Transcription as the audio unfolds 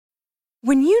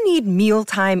When you need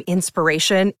mealtime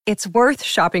inspiration, it's worth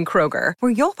shopping Kroger,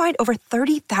 where you'll find over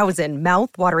 30,000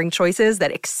 mouth-watering choices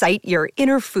that excite your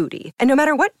inner foodie. And no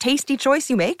matter what tasty choice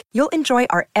you make, you'll enjoy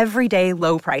our everyday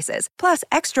low prices, plus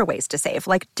extra ways to save,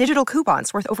 like digital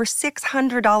coupons worth over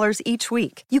 $600 each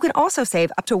week. You can also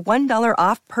save up to $1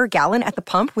 off per gallon at the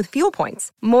pump with fuel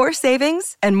points. More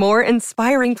savings and more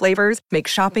inspiring flavors make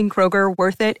shopping Kroger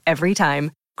worth it every time.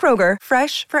 Kroger,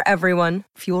 fresh for everyone.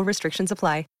 Fuel restrictions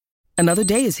apply. Another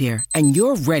day is here, and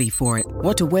you're ready for it.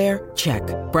 What to wear? Check.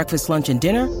 Breakfast, lunch, and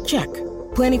dinner? Check.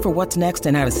 Planning for what's next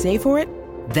and how to save for it?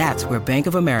 That's where Bank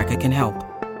of America can help.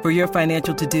 For your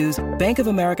financial to-dos, Bank of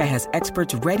America has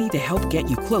experts ready to help get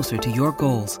you closer to your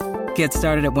goals. Get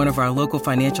started at one of our local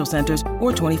financial centers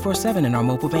or 24/7 in our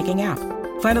mobile banking app.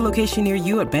 Find a location near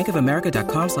you at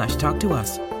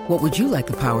bankofamerica.com/talktous. What would you like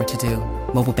the power to do?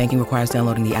 Mobile banking requires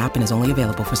downloading the app and is only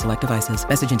available for select devices.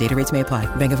 Message and data rates may apply.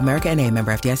 Bank of America N.A.,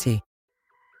 member FDIC.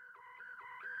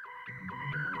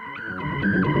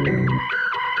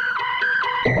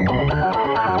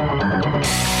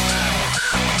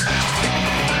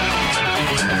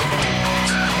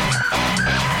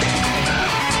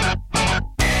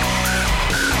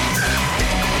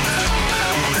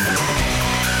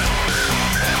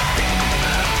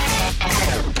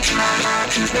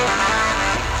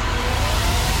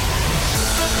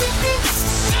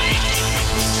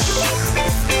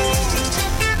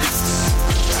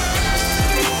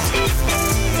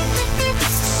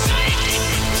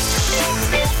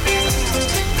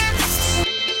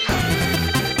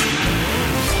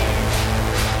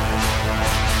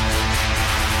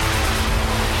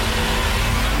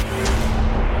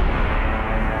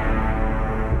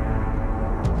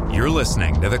 You're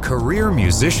listening to the Career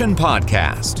Musician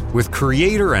Podcast with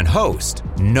creator and host,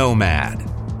 Nomad.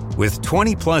 With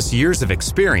 20-plus years of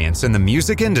experience in the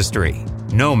music industry,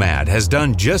 Nomad has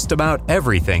done just about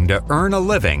everything to earn a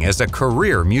living as a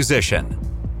career musician.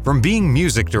 From being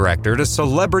music director to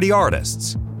celebrity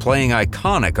artists, playing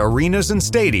iconic arenas and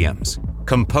stadiums,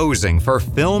 composing for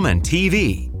film and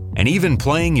TV, and even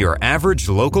playing your average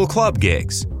local club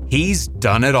gigs, he's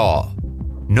done it all.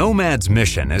 Nomad's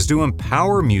mission is to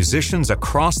empower musicians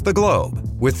across the globe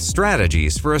with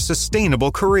strategies for a sustainable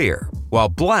career while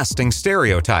blasting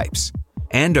stereotypes,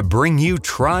 and to bring you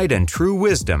tried and true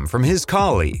wisdom from his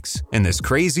colleagues in this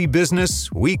crazy business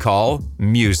we call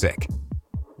music.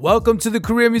 Welcome to the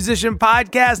Career Musician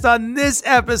Podcast. On this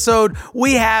episode,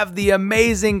 we have the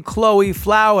amazing Chloe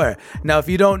Flower. Now, if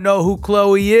you don't know who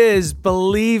Chloe is,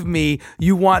 believe me,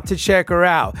 you want to check her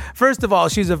out. First of all,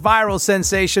 she's a viral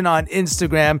sensation on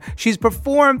Instagram. She's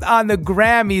performed on the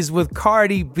Grammys with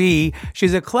Cardi B.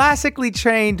 She's a classically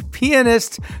trained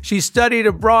pianist. She studied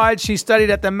abroad. She studied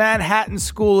at the Manhattan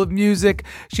School of Music.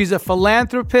 She's a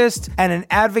philanthropist and an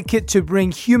advocate to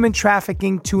bring human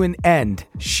trafficking to an end.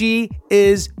 She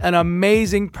is an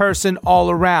amazing person all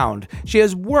around. She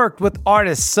has worked with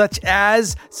artists such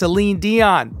as Celine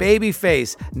Dion,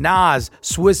 Babyface, Nas,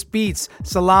 Swiss Beats,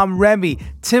 Salaam Remi,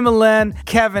 Timbaland,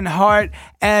 Kevin Hart,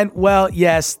 and, well,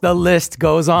 yes, the list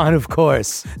goes on, of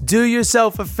course. Do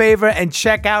yourself a favor and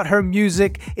check out her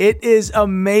music. It is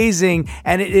amazing,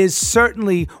 and it is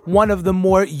certainly one of the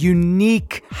more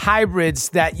unique hybrids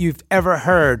that you've ever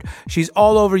heard. She's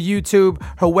all over YouTube.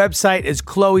 Her website is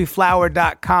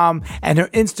chloeflower.com, and her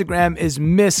Instagram is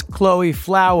Miss Chloe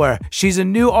Flower. She's a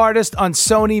new artist on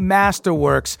Sony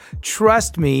Masterworks.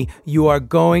 Trust me, you are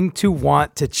going to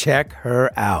want to check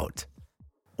her out.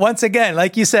 Once again,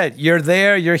 like you said, you're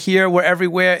there, you're here, we're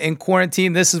everywhere in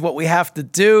quarantine. This is what we have to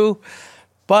do.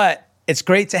 But it's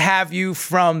great to have you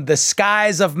from the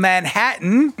skies of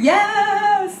Manhattan.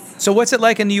 Yes! So what's it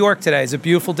like in New York today? Is it a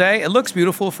beautiful day? It looks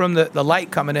beautiful from the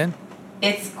light coming in.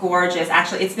 It's gorgeous.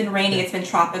 Actually, it's been raining. It's been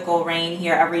tropical rain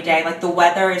here every day. Like, the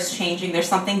weather is changing. There's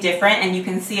something different, and you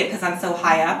can see it because I'm so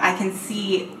high up. I can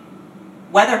see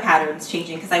weather patterns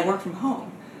changing because I work from home.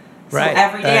 So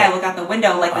every day I look out the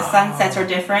window, like the sunsets are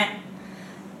different.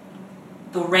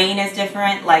 The rain is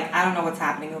different. Like, I don't know what's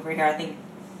happening over here. I think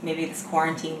maybe this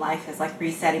quarantine life is like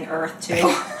resetting Earth too.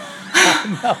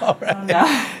 I know, right? I don't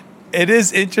know. It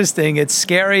is interesting. It's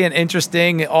scary and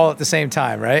interesting all at the same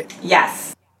time, right?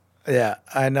 Yes. Yeah,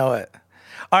 I know it.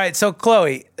 All right, so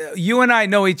Chloe, you and I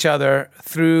know each other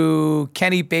through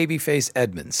Kenny Babyface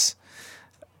Edmonds,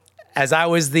 as I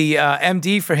was the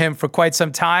MD for him for quite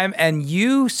some time, and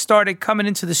you started coming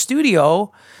into the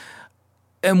studio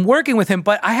and working with him.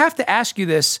 But I have to ask you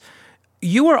this.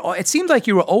 it seemed like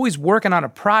you were always working on a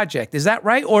project. Is that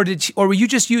right? Or were you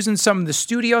just using some of the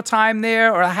studio time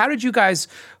there? Or how did you guys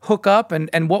hook up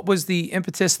and what was the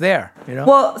impetus there? You know?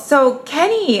 Well, so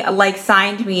Kenny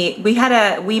signed me.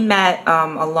 We met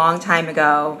a long time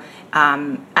ago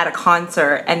at a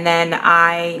concert, and then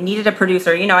I needed a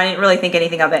producer. You know, I didn't really think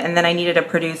anything of it. And then I needed a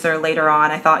producer later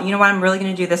on. I thought, you know what, I'm really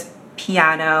going to do this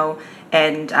piano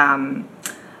and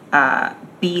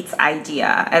beats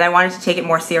idea, and I wanted to take it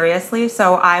more seriously.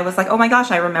 So I was like, oh my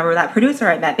gosh, I remember that producer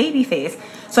I met, Babyface.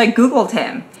 So I Googled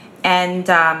him, and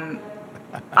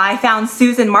I found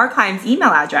Susan Markheim's email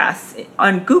address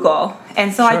on Google.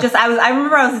 And so Sure. I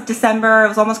remember I was December, it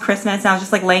was almost Christmas, and I was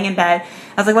just like laying in bed.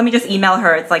 I was like, let me just email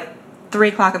her. It's like 3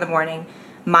 o'clock in the morning,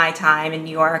 my time in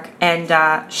New York.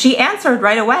 And she answered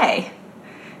right away.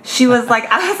 She was like,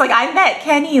 I met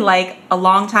Kenny like a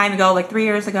long time ago, like 3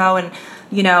 years ago, and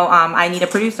you know, I need a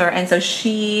producer. And so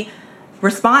she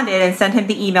responded and sent him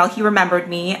the email. He remembered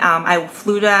me. I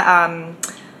flew to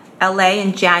LA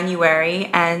in January,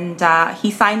 and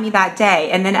he signed me that day.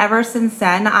 And then ever since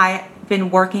then, I've been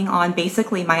working on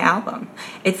basically my album.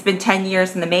 It's been 10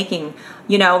 years in the making.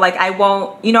 You know, like I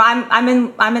won't, you know,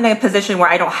 I'm in a position where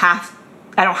I don't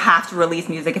have to release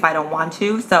music if I don't want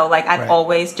to. So like I've Right.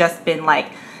 always just been like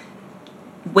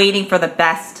waiting for the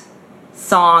best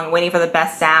song, waiting for the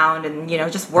best sound, and you know,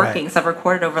 just working. Right. So I've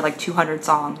recorded over like 200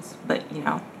 songs, but you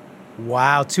know.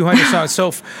 Wow, 200 songs.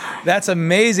 So that's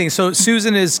amazing. So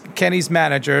Susan is Kenny's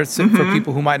manager, so for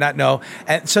people who might not know.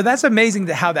 And so that's amazing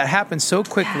how that happened so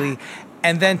quickly.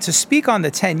 And then to speak on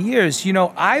the 10 years, you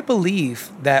know, I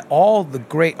believe that all the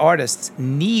great artists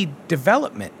need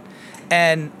development.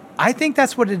 And I think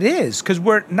that's what it is, because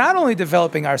we're not only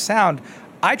developing our sound,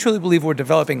 I truly believe we're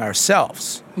developing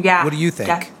ourselves. Yeah. What do you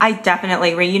think? I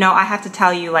definitely agree. You know, I have to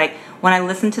tell you, like, when I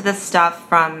listened to this stuff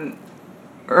from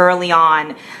early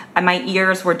on, my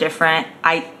ears were different.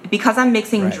 Because I'm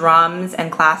mixing Right. drums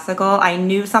and classical, I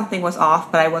knew something was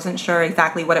off, but I wasn't sure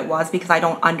exactly what it was because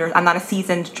I'm not a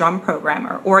seasoned drum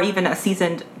programmer or even a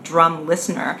seasoned drum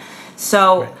listener.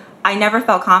 So Right. I never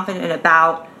felt confident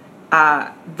about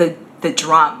the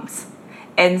drums.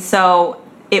 And so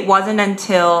it wasn't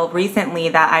until recently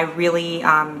that I really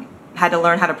had to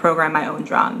learn how to program my own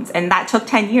drums. And that took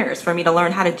 10 years for me to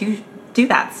learn how to do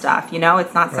that stuff. You know,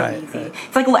 it's not so Right, easy. right.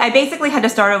 It's like I basically had to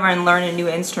start over and learn a new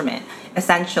instrument,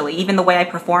 essentially. Even the way I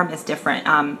perform is different.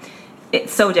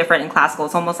 It's so different in classical.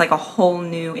 It's almost like a whole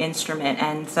new instrument.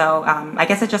 And so I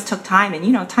guess it just took time. And,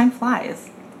 you know, time flies.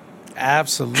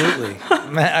 Absolutely.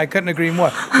 Man, I couldn't agree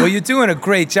more. Well, you're doing a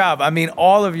great job. I mean,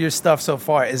 all of your stuff so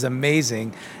far is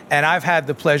amazing. And I've had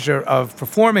the pleasure of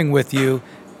performing with you,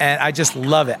 and I just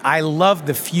love it. I love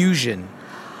the fusion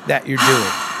that you're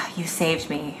doing. You saved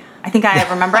me. I think I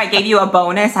remember I gave you a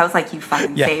bonus. I was like, you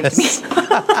fucking saved me.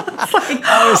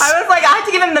 I was like, I have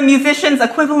to give him the musician's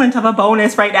equivalent of a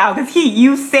bonus right now because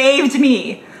you saved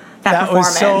me. That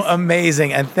was so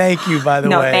amazing. And thank you, by the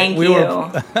way. No, thank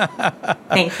you.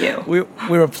 Thank you.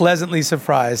 We were pleasantly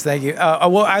surprised. Thank you.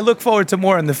 Well, I look forward to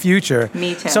more in the future.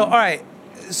 Me too. So, all right.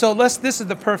 So this is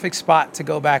the perfect spot to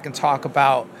go back and talk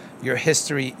about your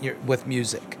history with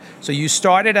music. So you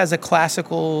started as a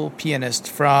classical pianist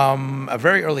from a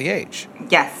very early age.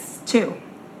 Yes, 2.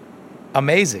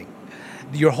 Amazing.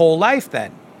 Your whole life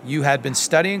then, you had been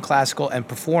studying classical and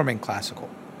performing classical.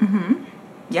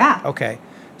 Yeah. Okay.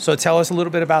 So tell us a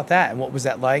little bit about that and what was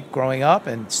that like growing up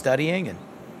and studying and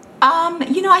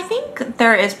You know, I think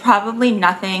there is probably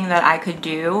nothing that I could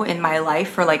do in my life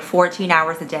for like 14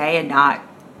 hours a day and not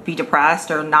be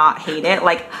depressed or not hate it.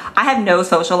 Like, I have no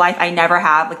social life. I never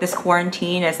have. Like, this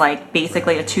quarantine is like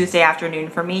basically a Tuesday afternoon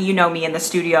for me. You know me in the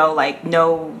studio, like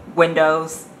no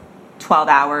windows, 12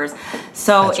 hours.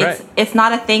 So That's right. it's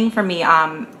not a thing for me.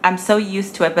 I'm so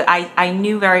used to it, but I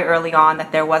knew very early on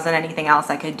that there wasn't anything else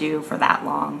I could do for that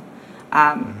long.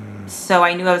 So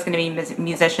I knew I was going to be a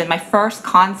musician. My first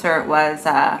concert was,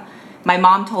 my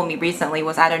mom told me recently,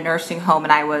 was at a nursing home,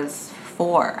 and I was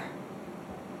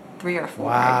 3 or 4.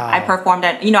 Wow. I performed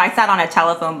at, you know, I sat on a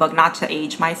telephone book, not to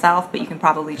age myself, but you can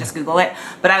probably just Google it.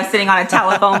 But I was sitting on a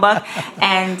telephone book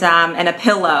and a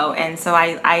pillow. And so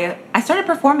I started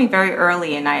performing very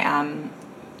early, and I,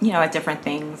 you know, at different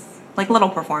things, like little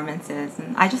performances.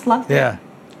 And I just loved it. Yeah.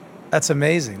 That's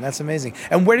amazing. That's amazing.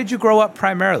 And where did you grow up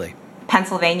primarily?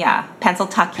 Pennsylvania,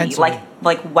 Pennsylvania.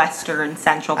 like western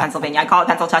central Pennsylvania. I call it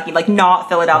Pennsylvania, like not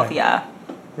Philadelphia.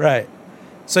 Right.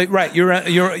 So right,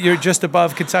 you're just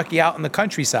above Kentucky, out in the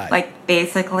countryside. Like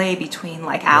basically between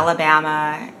like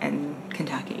Alabama and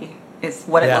Kentucky is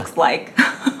what it Yeah. looks like.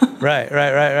 Right.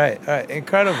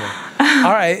 Incredible.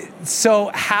 All right.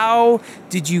 So how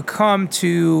did you come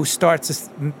to start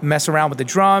to mess around with the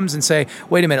drums and say,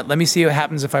 wait a minute, let me see what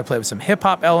happens if I play with some hip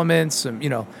hop elements?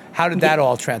 How did that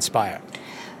all transpire?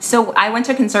 So I went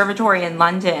to conservatory in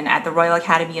London at the Royal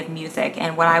Academy of Music,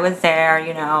 and when I was there,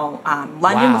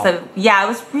 London was it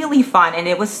was really fun, and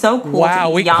it was so cool.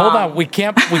 Wow, to be young. Hold on, we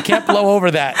can't blow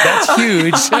over that. That's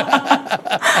huge.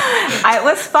 It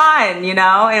was fun,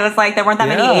 it was like there weren't that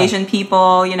many Asian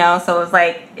people, so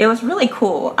it was really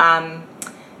cool.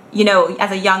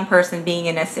 As a young person being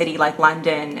in a city like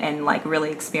London and like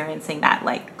really experiencing that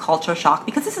like culture shock,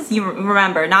 because this is, you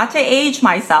remember, not to age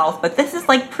myself, but this is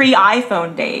like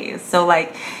pre-iPhone days. So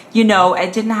like,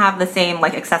 it didn't have the same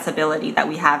like accessibility that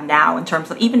we have now in terms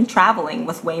of even traveling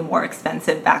was way more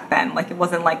expensive back then. Like it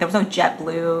wasn't like there was no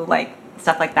JetBlue, like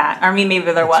stuff like that. I mean,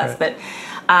 maybe there was, right.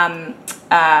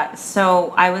 But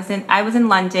so I was in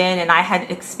London, and I had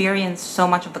experienced so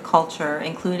much of the culture,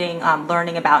 including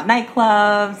learning about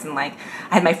nightclubs, and like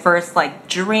I had my first like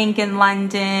drink in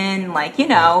London, like it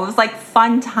was like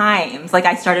fun times. Like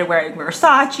I started wearing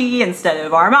Versace instead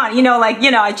of Armani,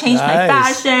 I changed my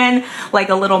fashion, like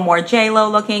a little more J-Lo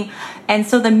looking. And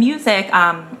so the music,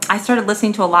 I started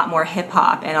listening to a lot more hip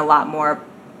hop and a lot more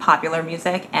popular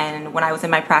music. And when I was in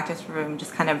my practice room,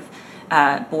 just kind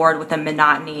of bored with the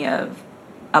monotony of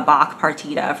a Bach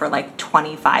partita for like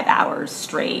 25 hours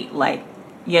straight,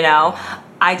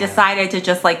 I decided to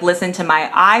just like listen to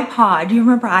my iPod. Do you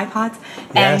remember iPods?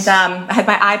 Yes. And I had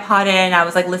my iPod in. I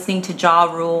was like listening to Ja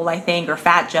Rule, I think, or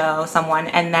Fat Joe, someone,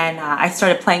 and then I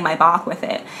started playing my Bach with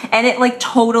it, and it like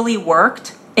totally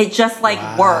worked. It just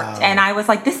like worked, and I was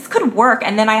like, this could work.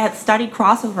 And then I had studied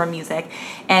crossover music,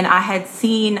 and I had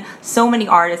seen so many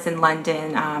artists in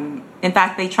London. In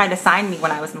fact, they tried to sign me when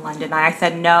I was in London, and I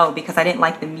said no because I didn't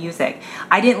like the music.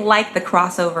 I didn't like the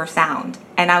crossover sound,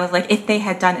 and I was like, if they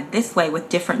had done it this way with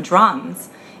different drums,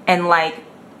 and like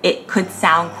it could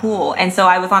sound cool. And so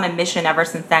I was on a mission ever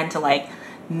since then to like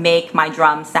make my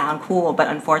drums sound cool. But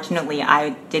unfortunately,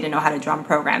 I didn't know how to drum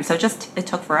program, so it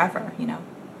took forever,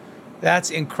 That's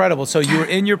incredible. So you were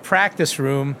in your practice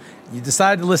room, you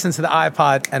decided to listen to the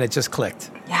iPod, and it just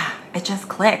clicked. Yeah, it just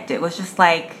clicked. It was just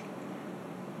like,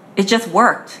 it just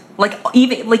worked. Like,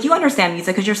 even, like, you understand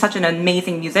music because you're such an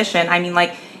amazing musician. I mean,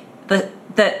 like, the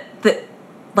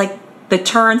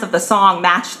turns of the song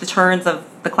matched the turns of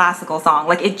the classical song.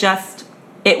 Like,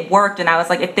 it worked, and I was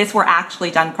like, if this were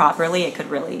actually done properly, it could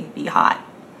really be hot.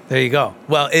 There you go.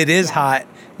 Well, it is hot.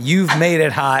 You've made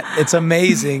it hot. It's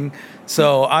amazing.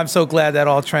 So I'm so glad that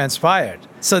all transpired.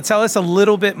 So tell us a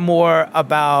little bit more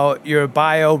about your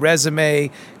bio,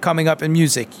 resume, coming up in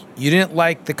music. You didn't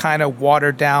like the kind of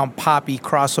watered down poppy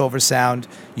crossover sound.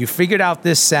 You figured out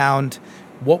this sound.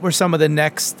 What were some of the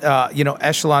next,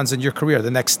 echelons in your career,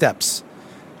 the next steps?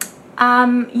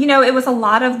 It was a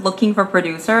lot of looking for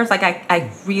producers. Like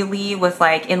I really was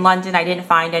like in London, I didn't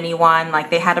find anyone. Like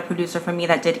they had a producer for me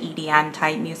that did EDM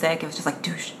type music. It was just like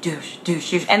douche, douche,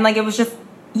 douche, douche. And like, it was just,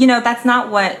 that's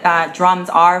not what drums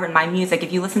are in my music.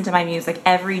 If you listen to my music,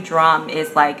 every drum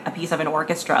is like a piece of an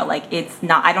orchestra. Like it's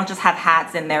not, I don't just have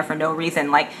hats in there for no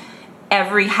reason. Like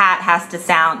every hat has to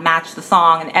match the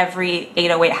song, and every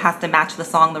 808 has to match the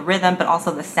song, the rhythm, but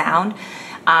also the sound.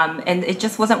 And it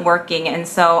just wasn't working. And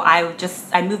so I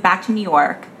moved back to New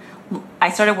York. I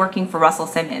started working for Russell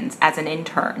Simmons as an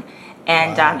intern.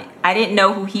 And wow. I didn't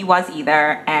know who he was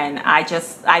either. And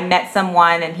I met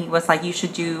someone, and he was like, you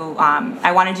should do,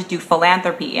 I wanted to do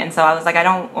philanthropy. And so I was like, I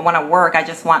don't want to work. I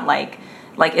just want like,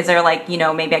 is there like,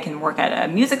 maybe I can work at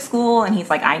a music school? And he's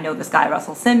like, I know this guy,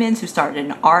 Russell Simmons, who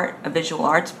started a visual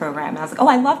arts program. And I was like, oh,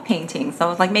 I love painting. So I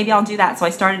was like, maybe I'll do that. So I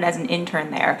started as an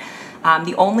intern there.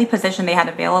 The only position they had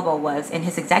available was in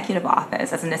his executive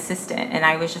office as an assistant. And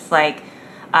I was just like,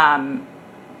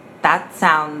 that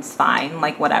sounds fine,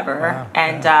 like whatever. Wow,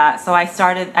 and so I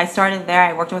started there.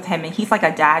 I worked with him, and he's like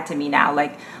a dad to me now.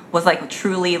 Like, was like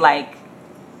truly like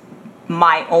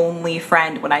my only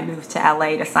friend when I moved to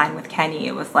LA to sign with Kenny.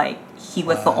 It was like he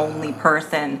was the only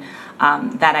person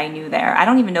that I knew there. I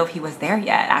don't even know if he was there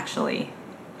yet, actually.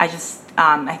 I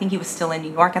think he was still in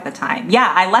New York at the time.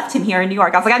 Yeah, I left him here in New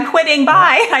York. I was like, I'm quitting,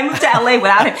 bye. I moved to LA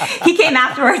without him. He came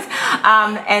afterwards.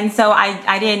 And so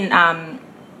I didn't,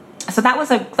 so that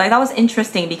was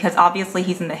interesting because obviously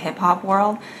he's in the hip hop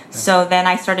world. Yeah. So then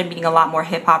I started meeting a lot more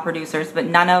hip hop producers, but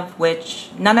none of which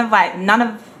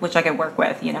I could work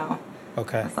with,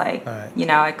 Okay. It's like, right.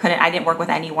 I didn't work with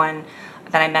anyone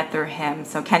that I met through him.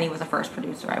 So Kenny was the first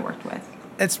producer I worked with.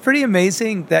 It's pretty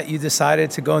amazing that you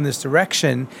decided to go in this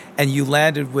direction, and you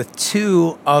landed with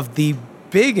two of the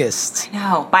biggest,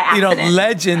 by accident.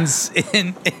 legends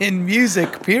in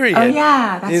music, period. Oh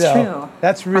yeah, that's true.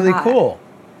 That's really cool.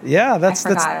 Yeah, I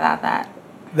forgot about that.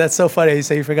 That's so funny you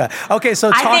say you forgot. Okay, so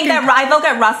I think that I look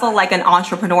at Russell like an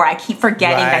entrepreneur. I keep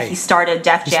forgetting that he started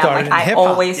Def Jam. I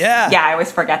always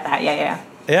forget that. Yeah.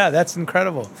 Yeah, that's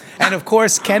incredible. And of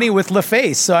course, Kenny with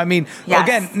LaFace. So I mean,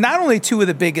 again, not only two of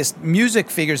the biggest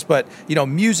music figures, but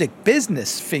music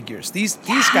business figures. These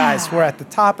guys were at the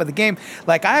top of the game.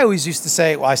 Like I always used to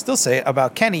say, well, I still say it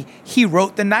about Kenny, he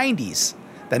wrote the 90s.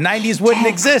 The 90s wouldn't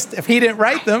exist if he didn't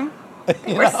write them.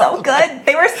 They were so good.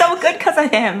 They were so good because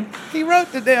of him. He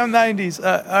wrote the damn 90s.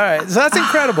 All right. So that's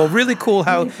incredible. Really cool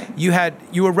how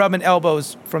you were rubbing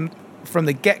elbows from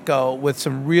the get-go with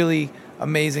some really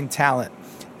amazing talent.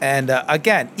 And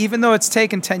again, even though it's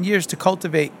taken 10 years to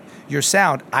cultivate your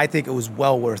sound, I think it was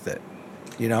well worth it.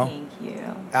 Thank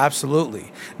you.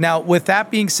 Absolutely. Now, with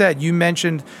that being said, you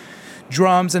mentioned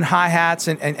drums and hi-hats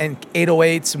and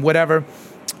 808s and whatever.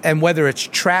 And whether it's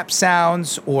trap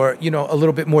sounds or, a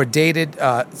little bit more dated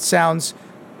sounds,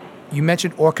 you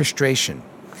mentioned orchestration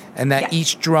and that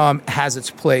each drum has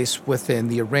its place within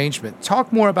the arrangement.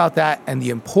 Talk more about that and the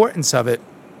importance of it,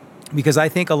 because I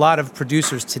think a lot of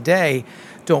producers today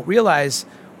don't realize,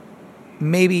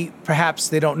 perhaps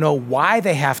they don't know why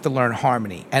they have to learn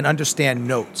harmony and understand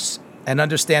notes and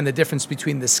understand the difference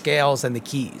between the scales and the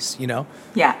keys,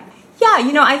 Yeah. Yeah,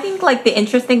 I think like the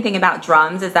interesting thing about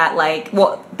drums is that like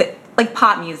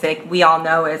pop music, we all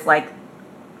know is like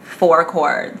 4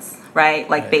 chords, right?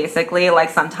 Like basically, like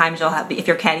sometimes you'll have, if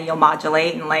you're Kenny, you'll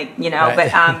modulate and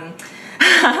but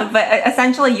but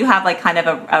essentially you have like kind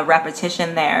of a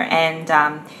repetition there.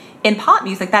 And in pop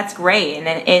music, that's great.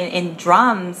 And in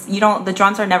drums, the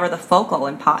drums are never the focal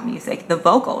in pop music. The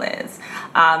vocal is,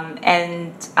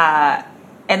 and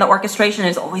the orchestration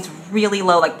is always really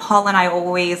low. Like Paul and I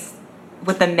always,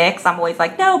 with the mix, I'm always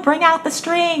like, no, bring out the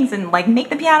strings and like make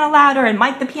the piano louder and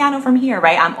mic the piano from here,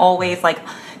 right? I'm always like,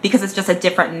 because it's just a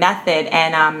different method.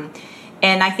 And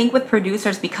I think with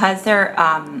producers, because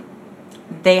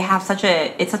they have such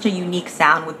a unique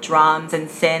sound with drums and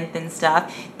synth and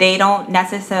stuff, they don't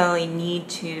necessarily need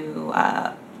to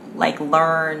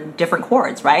learn different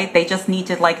chords, right? They just need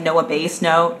to like know a bass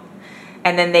note,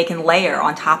 and then they can layer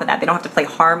on top of that. They don't have to play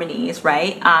harmonies,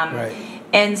 right?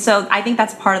 And so I think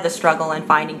that's part of the struggle in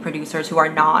finding producers who are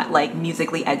not like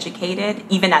musically educated,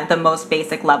 even at the most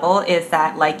basic level, is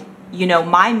that like,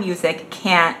 my music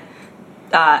can't,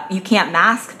 you can't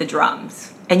mask the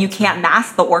drums and you can't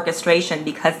mask the orchestration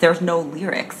because there's no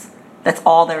lyrics. That's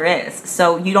all there is.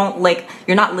 So you're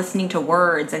not listening to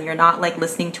words and you're not like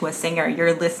listening to a singer.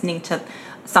 You're listening to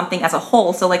something as a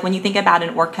whole. So like when you think about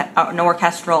an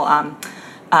orchestral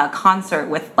concert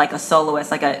with like a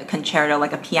soloist, like a concerto,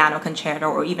 like a piano concerto,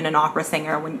 or even an opera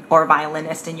singer or a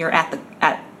violinist, and you're at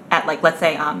like, let's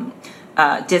say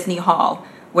Disney Hall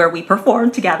where we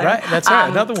performed together. Right, that's right.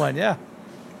 Another one, yeah.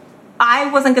 I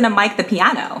wasn't going to mic the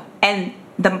piano, and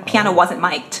the piano wasn't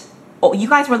mic'd. Oh, you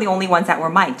guys were the only ones that were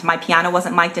mic'd. My piano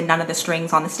wasn't mic'd, and none of the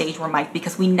strings on the stage were mic'd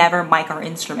because we never mic our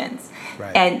instruments.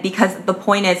 Right. And because the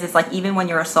point is like even when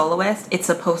you're a soloist, it's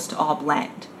supposed to all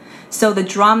blend. So the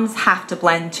drums have to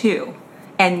blend too,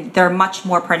 and they're much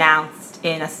more pronounced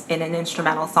in an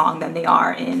instrumental song than they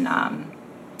are in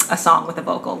a song with a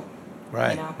vocal.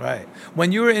 Right, right.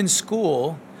 When you were in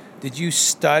school, did you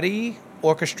study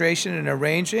orchestration and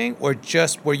arranging, or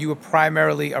just were you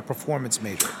primarily a performance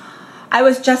major? I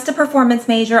was just a performance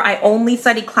major. I only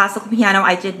studied classical piano.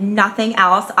 I did nothing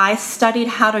else. I studied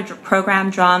how to program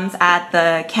drums at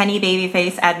the Kenny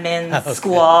Babyface Edmonds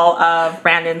School of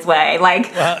Brandon's Way.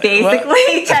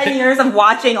 Basically 10 years of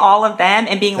watching all of them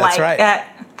and being That's like, right.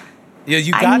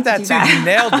 You got that too. That. You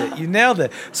nailed it. You nailed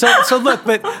it. So look,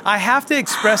 but I have to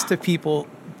express to people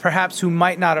perhaps who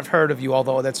might not have heard of you,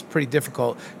 although that's pretty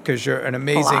difficult because you're an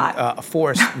amazing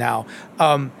force now.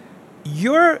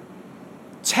 Your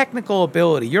technical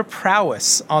ability, your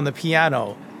prowess on the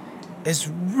piano is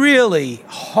really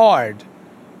hard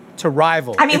to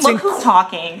rival. I mean, look who's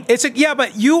talking.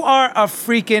 But you are a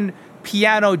freaking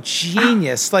piano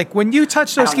genius. Like when you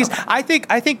touch those keys, I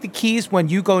think the keys, when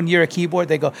you go near a keyboard,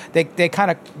 they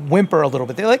kind of whimper a little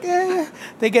bit. They're like,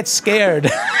 they get scared.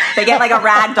 They get like a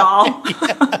rag doll.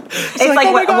 It's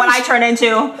like what I turn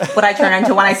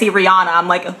into when I see Rihanna. I'm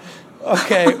like,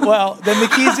 okay, well, then the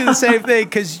keys do the same thing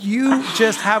because you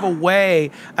just have a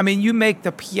way. I mean, you make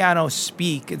the piano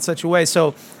speak in such a way.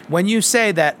 So when you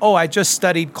say that, I just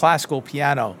studied classical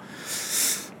piano,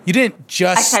 you didn't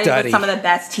just I studied with some of the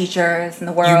best teachers in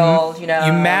the world, You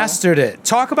mastered it.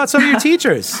 Talk about some of your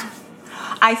teachers.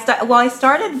 I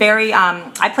started very.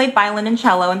 I played violin and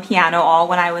cello and piano all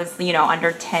when I was,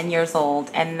 under 10 years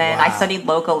old, and then I studied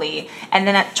locally. And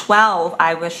then at 12,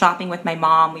 I was shopping with my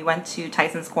mom. We went to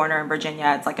Tyson's Corner in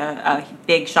Virginia. It's like a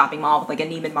big shopping mall with like a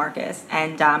Neiman Marcus,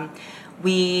 and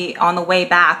on the way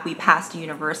back, we passed a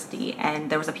university, and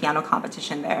there was a piano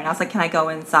competition there. And I was like, can I go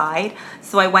inside?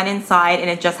 So I went inside, and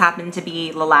it just happened to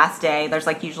be the last day. There's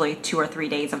like usually 2 or 3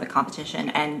 days of the competition,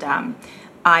 and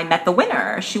I met the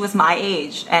winner. She was my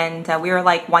age, and we were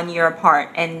like 1 year apart,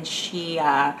 and she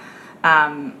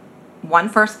won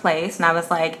first place, and I was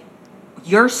like,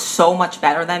 you're so much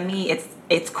better than me.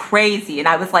 It's crazy. And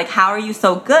I was like, how are you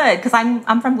so good? Because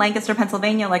I'm from Lancaster,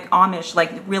 Pennsylvania, like Amish,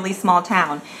 like really small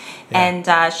town. Yeah.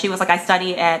 And she was like, I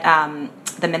study at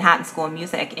the Manhattan School of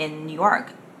Music in New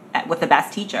York with the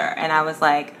best teacher. And I was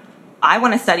like, I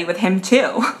want to study with him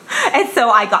too. And so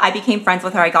I became friends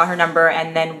with her. I got her number,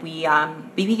 and then we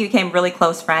became really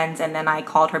close friends. And then I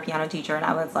called her piano teacher, and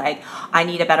I was like, I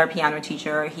need a better piano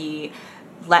teacher. He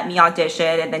let me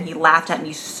audition, and then he laughed at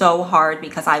me so hard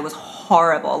because I was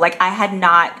horrible. Like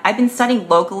I've been studying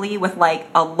locally with like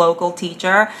a local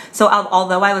teacher. So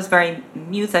although I was very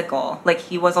musical, like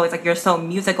he was always like, you're so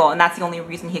musical. And that's the only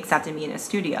reason he accepted me in his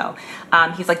studio.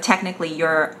 He's like, technically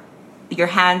your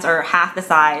hands are half the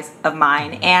size of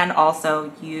mine, and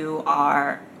also you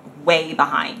are way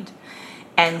behind.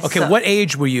 And okay, what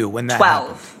age were you when that 12.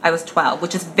 happened? I was 12,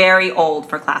 which is very old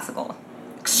for classical.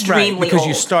 Extremely right, because old.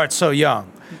 You start so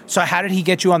young. So how did he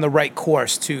get you on the right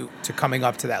course to coming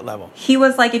up to that level? He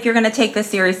was like, if you're going to take this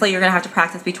seriously, you're going to have to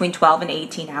practice between 12 and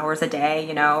 18 hours a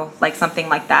day, like something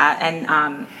like that.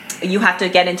 And you have to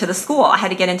get into the school. I had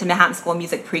to get into Manhattan School of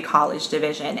Music pre-college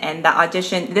division. And the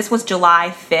audition, this was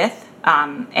July 5th.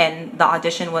 And the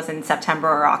audition was in September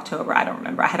or October. I don't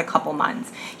remember. I had a couple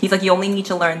months. He's like, you only need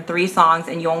to learn 3 songs,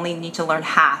 and you only need to learn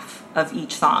half of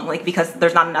each song, like because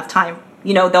there's not enough time.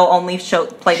 They'll only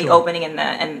play the opening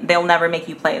and they'll never make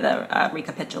you play the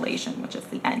recapitulation, which is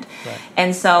the end. Right.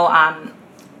 And so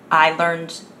I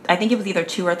learned, I think it was either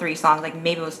 2 or 3 songs, like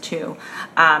maybe it was 2,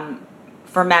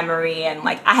 for memory. And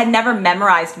like I had never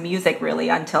memorized music really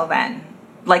until then.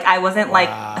 Like I wasn't like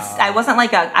I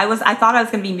thought I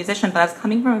was going to be a musician, but I was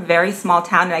coming from a very small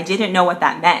town, and I didn't know what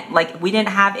that meant. Like we didn't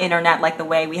have internet like the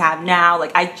way we have now.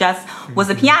 Like I just was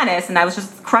a pianist, and I was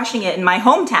just crushing it in my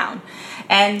hometown.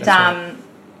 And right.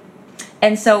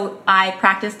 And so I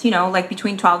practiced, like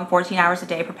between 12 and 14 hours a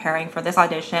day preparing for this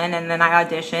audition, and then I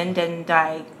auditioned, and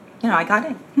I got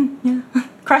in. Yeah.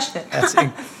 Crushed it. That's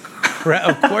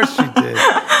of course you did.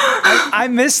 I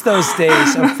miss those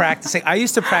days of practicing. I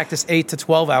used to practice 8 to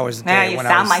 12 hours a day. Yeah, you when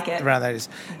sound I was like it. Around that age.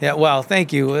 Yeah, well,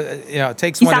 thank you. It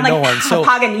takes you one to know like one. So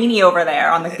Paganini over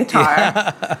there on the guitar.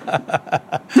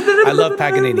 Yeah. I love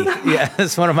Paganini. Yeah,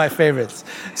 it's one of my favorites.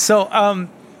 So,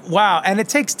 wow, and it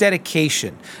takes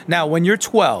dedication. Now, when you're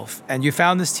 12 and you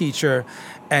found this teacher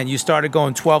and you started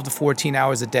going 12 to 14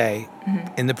 hours a day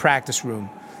in the practice room,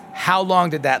 how long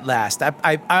did that last?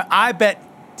 I bet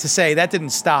to say that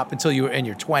didn't stop until you were in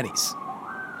your 20s.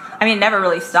 I mean, it never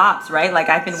really stops, right? Like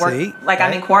I've been working,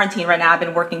 I'm in quarantine right now. I've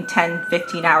been working 10,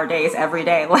 15-hour days every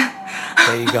day.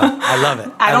 There you go. I love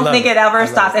it. I don't think it ever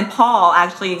stops. And Paul,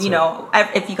 actually,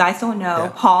 if you guys don't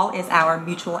know, Paul is our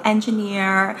mutual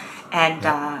engineer and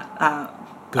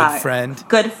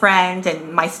good friend,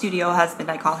 and my studio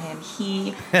husband, I call him.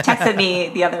 He texted me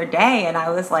the other day, and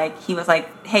he was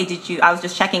like, hey, I was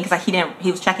just checking because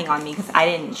he was checking on me because I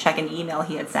didn't check an email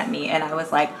he had sent me, and I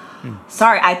was like,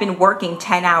 sorry, I've been working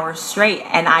 10 hours straight,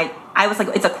 and I was like,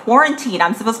 it's a quarantine.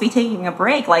 I'm supposed to be taking a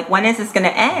break. Like, when is this going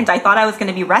to end? I thought I was going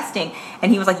to be resting.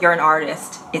 And he was like, you're an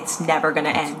artist. It's never going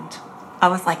to end. I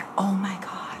was like, oh my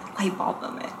God, light bulb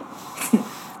moment.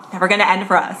 Never going to end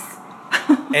for us.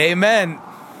 Amen.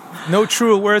 No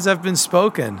truer words have been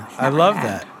spoken. I love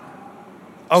that.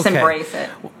 Okay. Just embrace it.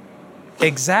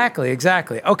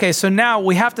 Exactly. Okay, so now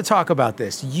we have to talk about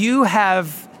this. You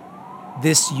have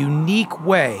this unique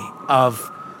way of,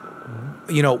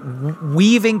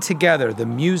 weaving together the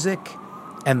music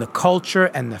and the culture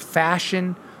and the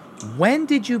fashion. When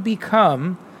did you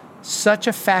become such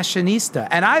a fashionista?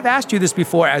 And I've asked you this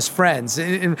before as friends.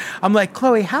 And I'm like,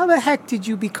 Chloe, how the heck did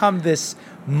you become this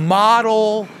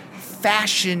model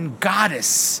fashion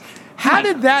goddess? How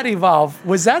did that evolve?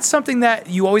 Was that something that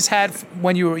you always had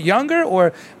when you were younger,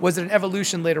 or was it an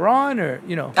evolution later on, or?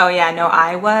 Oh yeah, no,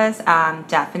 I was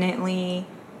definitely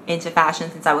into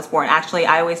fashion since I was born. Actually,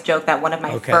 I always joke that one of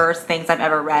my first things I've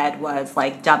ever read was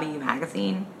like W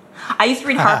magazine. I used to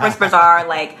read Harper's Bazaar.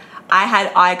 Like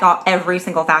I got every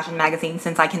single fashion magazine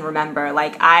since I can remember.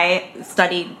 Like I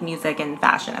studied music and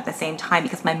fashion at the same time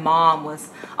because my mom was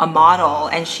a model,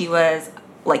 and she was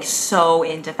like so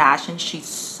into fashion. She's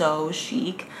so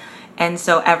chic. And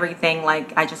so everything,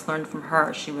 like, I just learned from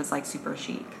her. She was like super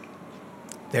chic.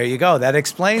 There you go. That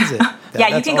explains it.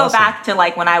 Yeah, you can go back to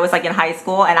like when I was like in high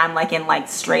school and I'm like in like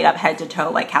straight up head to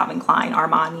toe, like Calvin Klein,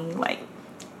 Armani, like.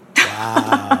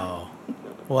 Wow.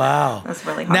 Wow. That's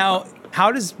really hard. Now,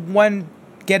 how does one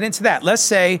get into that? Let's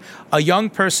say a young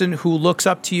person who looks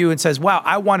up to you and says, wow,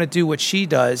 I want to do what she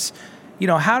does. You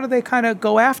know, how do they kind of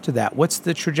go after that? What's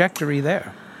the trajectory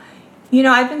there? You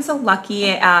know, I've been so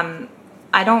lucky.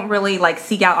 I don't really like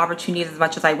seek out opportunities as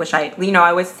much as I wish I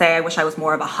always say I wish I was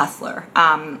more of a hustler.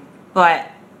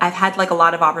 But I've had like a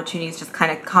lot of opportunities just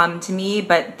kind of come to me.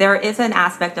 But there is an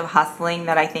aspect of hustling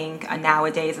that I think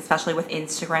nowadays, especially with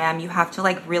Instagram, you have to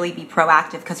like really be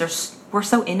proactive because we're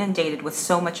so inundated with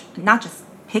so much, not just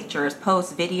pictures,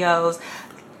 posts, videos,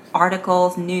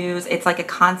 articles, news. It's like a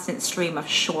constant stream of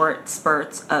short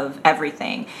spurts of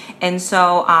everything. And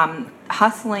so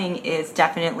hustling is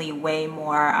definitely way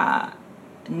more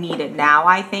needed now,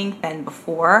 I think, than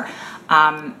before.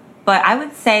 But I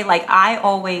would say, like, I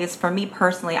always, for me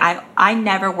personally, I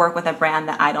never work with a brand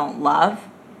that I don't love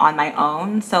on my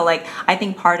own. So, like, I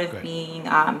think part of being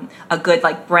a good,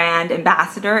 like, brand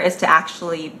ambassador is to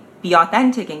actually be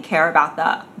authentic and care about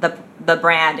the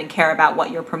brand and care about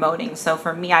what you're promoting. So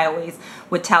for me, I always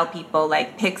would tell people,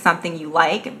 like, pick something you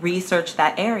like, research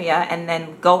that area, and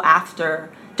then go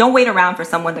after. Don't wait around for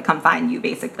someone to come find you,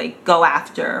 basically. Go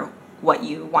after what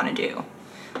you want to do.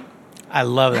 I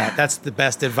love that. That's the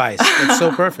best advice. That's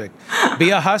so perfect. Be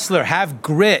a hustler. Have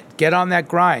grit. Get on that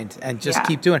grind and just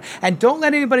keep doing it. And don't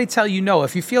let anybody tell you no.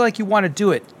 If you feel like you want to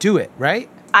do it, right?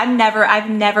 I've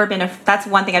never been, that's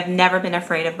one thing, I've never been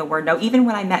afraid of the word no. Even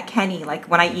when I met Kenny, like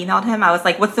when I emailed him, I was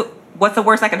like, what's the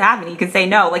worst that could happen? He could say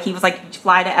no. Like he was like,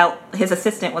 fly to his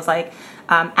assistant was like,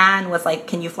 Anne was like,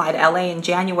 can you fly to LA in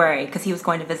January? Because he was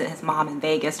going to visit his mom in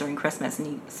Vegas during Christmas.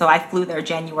 So I flew there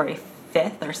January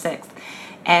 5th or 6th.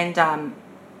 And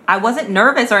I wasn't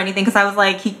nervous or anything because I was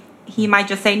like, he might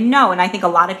just say no. And I think a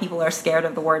lot of people are scared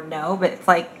of the word no, but it's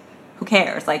like, who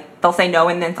cares? Like they'll say no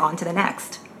and then it's on to the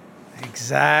next.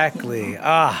 Exactly.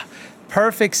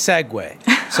 Perfect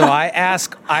segue. So I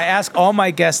ask all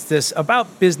my guests this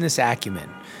about business acumen.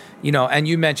 You know, and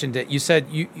you mentioned it. You said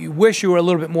you wish you were a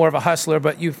little bit more of a hustler,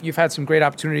 but you've had some great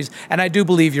opportunities, and I do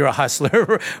believe you're a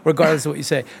hustler, regardless of what you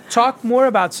say. Talk more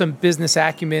about some business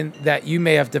acumen that you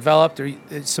may have developed, or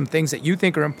some things that you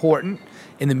think are important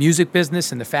in the music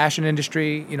business, in the fashion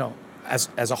industry. You know, as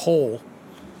a whole.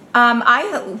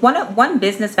 One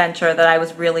business venture that I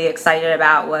was really excited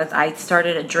about was I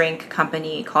started a drink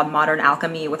company called Modern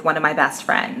Alchemy with one of my best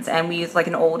friends, and we use like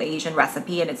an old Asian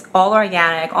recipe, and it's all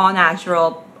organic, all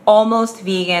natural, almost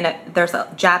vegan. There's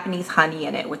a Japanese honey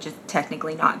in it, which is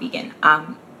technically not vegan.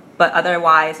 But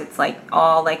otherwise it's like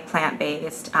all like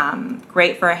plant-based,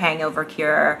 great for a hangover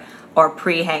cure or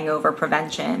pre-hangover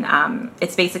prevention.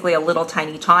 It's basically a little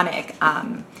tiny tonic.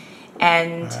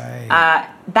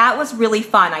 That was really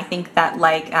fun. I think that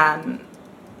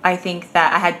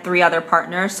I had 3 other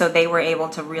partners, so they were able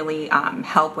to really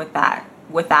help with that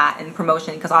and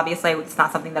promotion, because obviously it's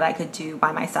not something that I could do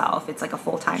by myself. It's like a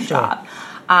full-time job.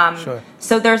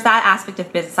 So there's that aspect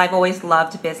of business. I've always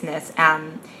loved business.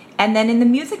 And then in the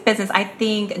music business, I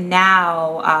think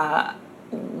now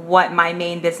what my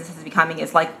main business is becoming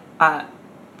is like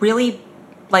really,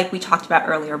 like we talked about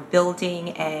earlier, building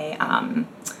a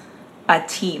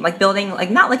team, like building,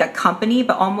 like not like a company,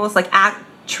 but almost like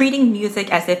treating music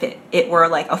as if it were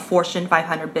like a Fortune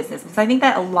 500 business. Because I think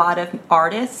that a lot of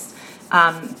artists,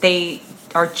 they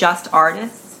are just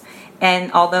artists.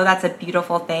 And although that's a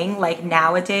beautiful thing, like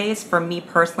nowadays, for me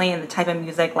personally, and the type of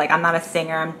music, like I'm not a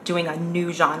singer, I'm doing a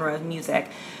new genre of music.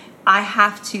 I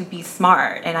have to be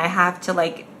smart, and I have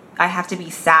to be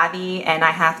savvy, and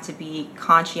I have to be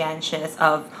conscientious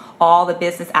of all the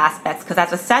business aspects, because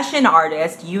as a session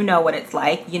artist, you know what it's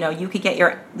like. You know, you could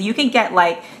get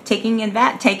like taken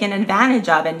advantage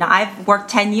of, and I've worked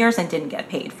 10 years and didn't get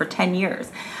paid for 10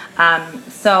 years.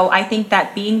 So I think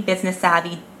that being business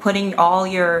savvy, putting all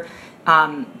your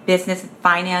business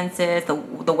finances,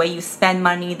 the way you spend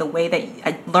money, the way that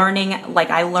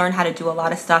I learned how to do a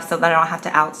lot of stuff so that I don't have to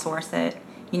outsource it.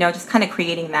 You know, just kind of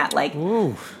creating that like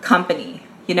company.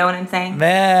 You know what I'm saying?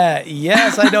 Man,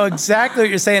 yes, I know exactly what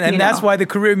you're saying. And that's why the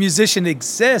Career Musician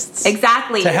exists.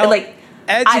 Exactly. To help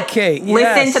educate.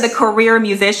 Listen to the Career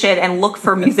Musician and look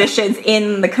for musicians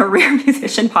in the Career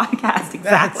Musician podcast.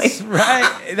 Exactly.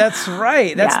 That's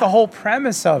right. That's the whole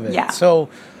premise of it. Yeah. So,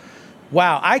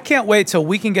 wow, I can't wait till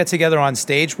we can get together on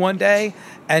stage one day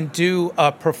and do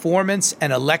a performance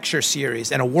and a lecture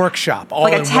series and a workshop all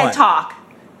in one. Like a TED Talk.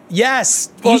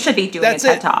 Yes. You should be doing a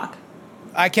TED Talk.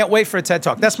 I can't wait for a TED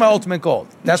Talk. That's my ultimate goal.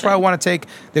 That's why I want to take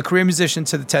the Career Musician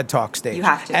to the TED Talk stage. You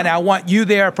have to. And I want you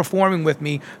there performing with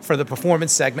me for the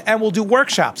performance segment. And we'll do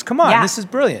workshops. Come on, this is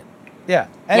brilliant. Yeah.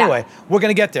 Anyway, we're going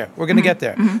to get there. We're going to get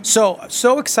there.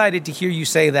 So excited to hear you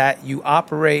say that you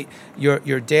operate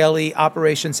your daily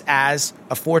operations as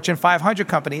a Fortune 500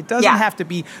 company. It doesn't have to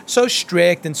be so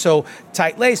strict and so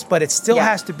tight-laced, but it still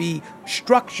has to be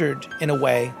structured in a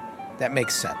way that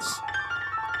makes sense.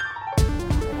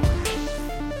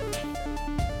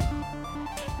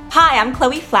 Hi, I'm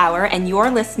Chloe Flower, and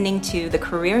you're listening to the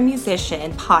Career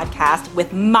Musician podcast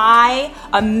with my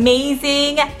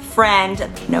amazing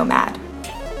friend, Nomad.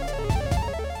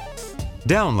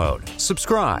 Download,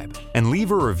 subscribe, and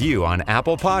leave a review on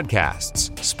Apple Podcasts,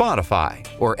 Spotify,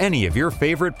 or any of your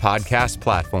favorite podcast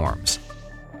platforms.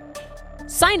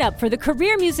 Sign up for the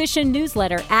Career Musician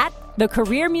newsletter at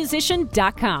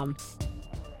thecareermusician.com.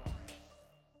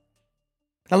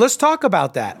 Now let's talk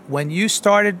about that. When you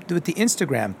started with the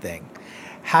Instagram thing,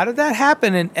 how did that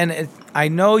happen? And I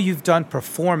know you've done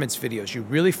performance videos. You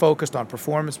really focused on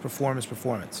performance.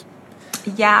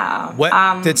 Yeah.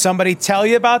 What did somebody tell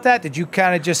you about that? Did you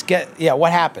kind of just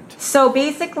what happened? So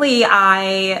basically,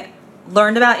 I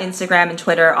learned about Instagram and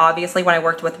Twitter, obviously, when I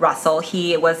worked with Russell.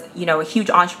 He was, a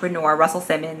huge entrepreneur, Russell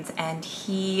Simmons, and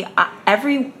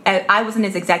I was in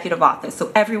his executive office,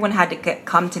 so everyone had to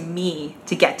come to me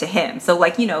to get to him. So,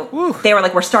 they were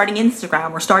like, we're starting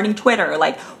Instagram, we're starting Twitter,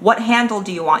 what handle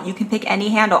do you want? You can pick any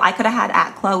handle. I could have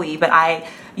had @Chloe, but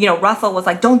Russell was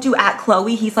like, don't do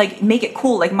 @Chloe. He's like, make it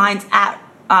cool, mine's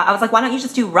I was like, why don't you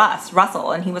just do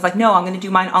Russell? And he was like, no, I'm going to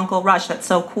do mine Uncle Rush, that's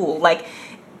so cool.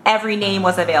 Every name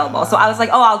was available. So I was like,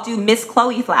 I'll do Miss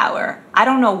Chloe Flower. I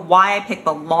don't know why I picked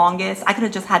the longest. I could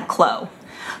have just had Chloe,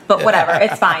 but whatever,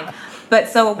 it's fine. But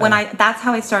so that's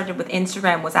how I started with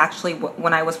Instagram, was actually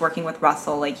when I was working with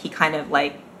Russell. He kind of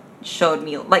showed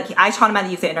me, I taught him how to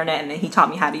use the internet, and then he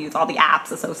taught me how to use all the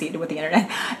apps associated with the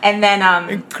internet. And then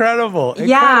Incredible.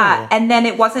 Yeah, and then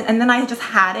and then I just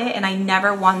had it, and I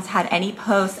never once had any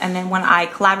posts. And then when I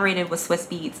collaborated with Swiss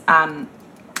Beats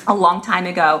a long time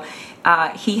ago,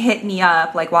 he hit me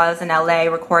up while I was in LA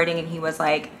recording, and he was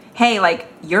like, hey,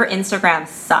 your Instagram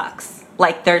sucks.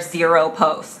 There's 0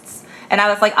 posts. And I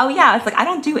was like, oh yeah, it's I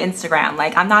don't do Instagram.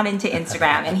 I'm not into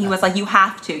Instagram. And he was like, you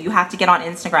have to get on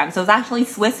Instagram. So it was actually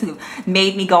Swiss who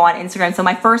made me go on Instagram. So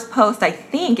my first post, I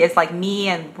think, is me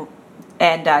and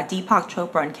Deepak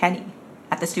Chopra and Kenny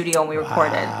at the studio when we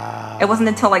recorded. Wow. It wasn't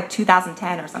until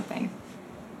 2010 or something.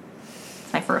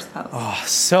 My first post. Oh,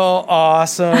 so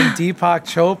awesome. Deepak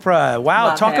Chopra. Wow.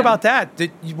 Love Talk him. about that.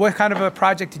 What kind of a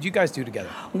project did you guys do together?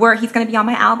 He's going to be on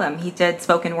my album. He did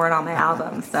spoken word on my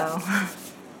album. So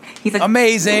he's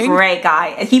amazing, great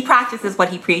guy. He practices what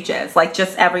he preaches.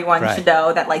 Just everyone should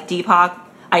know that Deepak,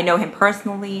 I know him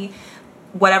personally.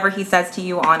 Whatever he says to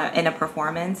you in a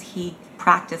performance, he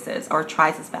practices or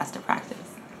tries his best to practice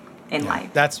in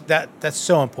life. That's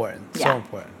so important. Yeah. So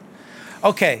important.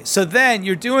 Okay, so then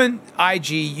you're doing IG,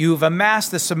 you've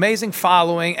amassed this amazing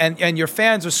following, and your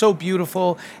fans are so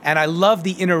beautiful, and I love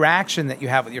the interaction that you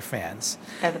have with your fans.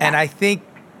 And I think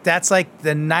that's the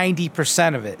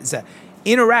 90% of it, is that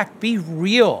interact, be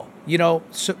real,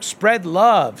 spread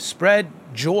love, spread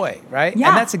joy, right? Yeah.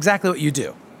 And that's exactly what you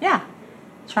do. Yeah,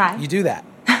 try. You do that.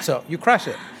 So you crush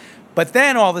it. But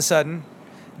then all of a sudden,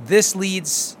 this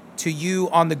leads to you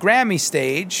on the Grammy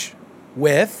stage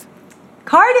with...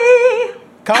 Cardi.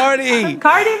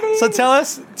 So tell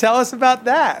us about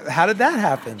that. How did that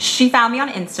happen? She found me on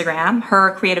Instagram.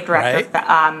 Her creative director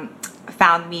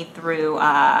found me through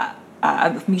a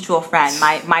mutual friend.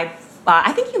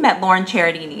 I think you met Lauren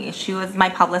Cheridini. She was my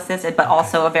publicist, but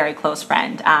also a very close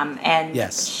friend.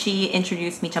 And she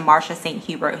introduced me to Marsha St.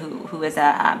 Hubert, who is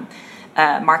a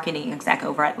marketing exec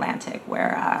over at Atlantic,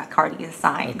 where Cardi is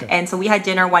signed. And so we had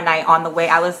dinner one night on the way.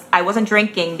 I wasn't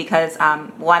drinking because, I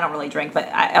don't really drink, but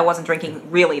I wasn't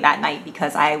drinking really that night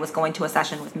because I was going to a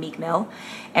session with Meek Mill.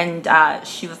 And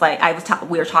she was like,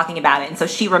 we were talking about it. And so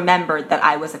she remembered that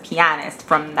I was a pianist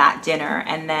from that dinner.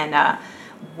 And then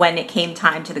when it came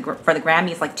time for the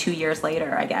Grammys, 2 years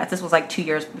later, I guess, this was 2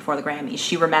 years before the Grammys,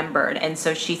 she remembered. And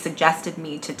so she suggested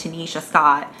me to Tanisha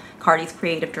Scott, Cardi's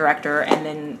creative director, and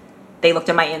then they looked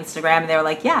at my Instagram and they were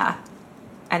like, yeah.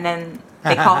 And then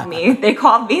they called me. They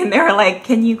called me and they were like,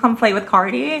 can you come play with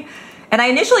Cardi? And I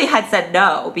initially had said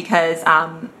no because,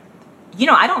 I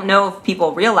don't know if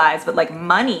people realize, but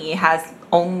Money has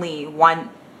only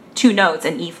 2 notes,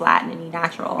 an E flat and an E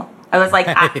natural. I was like,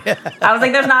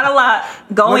 there's not a lot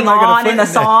going on in the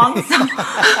song.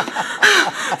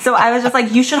 So I was just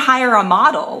like, you should hire a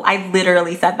model. I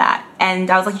literally said that. And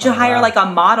I was like, you should hire like a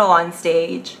model on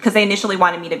stage. Because they initially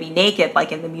wanted me to be naked,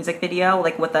 like in the music video,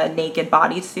 like with a naked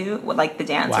bodysuit with like the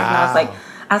dancers. Wow. And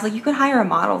I was like, you could hire a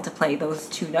model to play those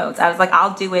 2 notes. I was like,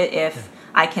 I'll do it if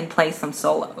I can play some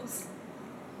solos.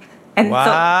 And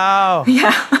wow. So,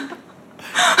 yeah.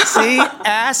 See,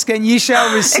 ask and ye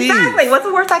shall receive. Exactly. What's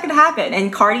the worst that could happen?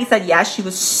 And Cardi said yes. She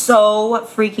was so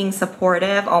freaking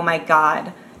supportive. Oh my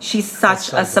God. She's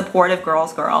such a supportive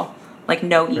girl's girl. Like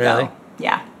no ego. Really?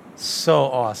 Yeah. So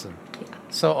awesome. Yeah.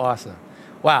 So awesome.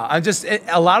 Wow.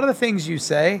 A lot of the things you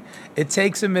say, it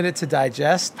takes a minute to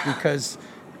digest because,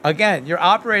 again, you're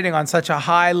operating on such a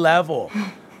high level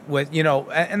with,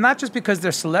 and not just because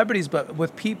they're celebrities, but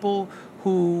with people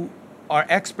who are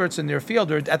experts in their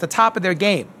field or at the top of their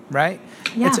game, right?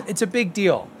 Yeah. It's a big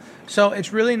deal. So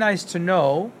it's really nice to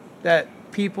know that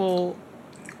people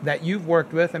that you've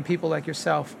worked with and people like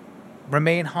yourself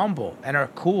remain humble and are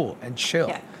cool and chill.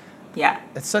 Yeah. Yeah.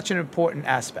 It's such an important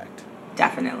aspect.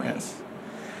 Definitely. Yes.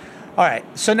 All right.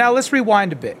 So now let's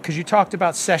rewind a bit because you talked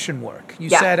about session work. You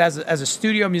said as a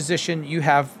studio musician, you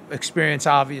have experience,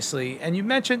 obviously. And you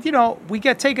mentioned, we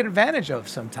get taken advantage of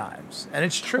sometimes. And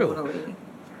it's true. Totally.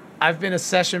 I've been a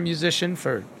session musician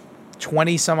for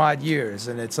 20 some odd years.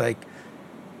 And it's like,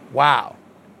 wow.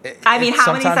 How many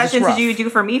sessions did you do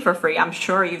for me for free? I'm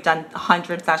sure you've done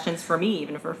 100 sessions for me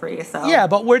even for free. So yeah,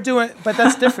 but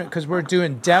that's different because we're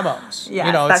doing demos.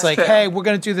 Yeah, it's like, true. hey, we're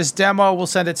going to do this demo. We'll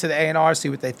send it to the A&R, see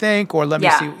what they think, or let me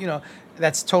see.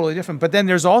 That's totally different. But then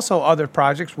there's also other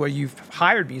projects where you've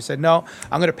hired me. You said, no,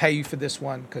 I'm going to pay you for this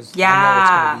one because I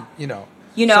know it's going to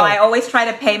be, So, I always try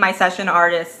to pay my session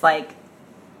artists like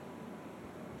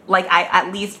I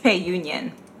at least pay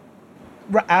union.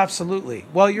 Absolutely.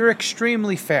 Well, you're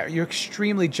extremely fair. You're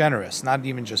extremely generous, not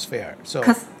even just fair. So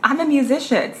because I'm a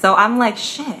musician, so I'm like,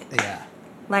 shit. Yeah.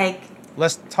 Like,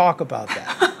 let's talk about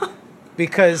that.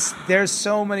 Because there's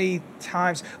so many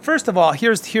times. First of all,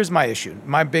 here's my issue,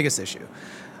 my biggest issue.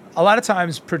 A lot of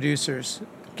times producers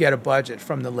get a budget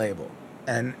from the label.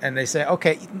 And they say,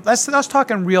 okay, let's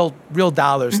talk in real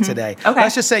dollars today. Okay.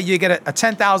 Let's just say you get a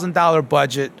 $10,000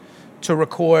 budget to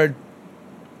record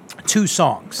 2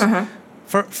 songs.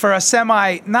 For a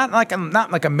semi, not like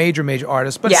a major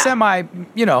artist, but semi,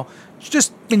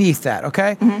 just beneath that,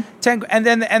 okay? 10, and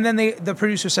then the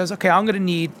producer says, okay, I'm going to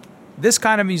need this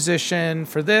kind of musician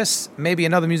for this, maybe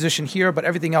another musician here, but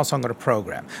everything else I'm going to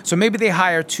program. So maybe they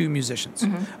hire 2 musicians.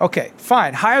 Okay,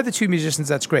 fine, hire the 2 musicians.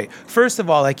 That's great. First of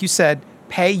all, like you said,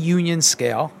 pay union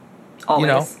scale.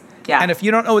 Always. Yeah. And if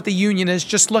you don't know what the union is,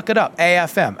 just look it up.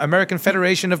 AFM, American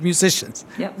Federation of Musicians.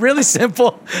 Yep. Really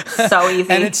simple. So easy.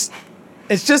 And it's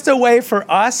just a way for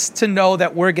us to know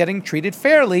that we're getting treated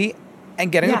fairly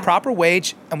and getting the proper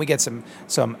wage, and we get some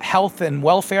health and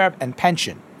welfare and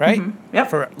pension, right? Yep.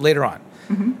 For later on.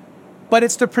 But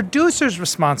it's the producer's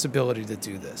responsibility to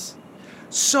do this.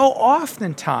 So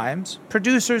oftentimes,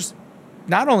 producers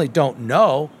not only don't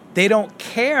know, they don't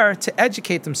care to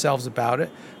educate themselves about it,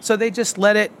 so they just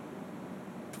let it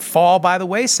fall by the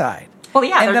wayside. Well,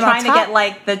 yeah, they're trying to get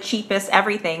like the cheapest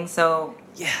everything, so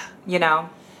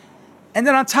And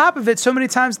then on top of it, so many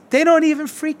times they don't even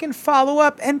freaking follow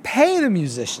up and pay the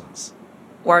musicians.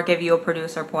 Or give you a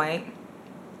producer point.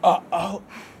 How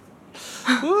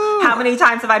many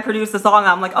times have I produced a song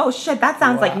and I'm like, oh shit, that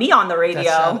sounds like me on the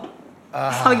radio.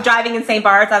 I'm like driving in St.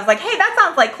 Bart's, I was like, hey, that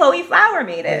sounds like Chloe Flower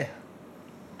made it.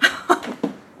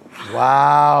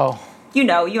 Wow.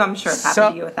 I'm sure it's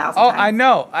happened to you 1,000 times. I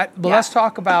know. But let's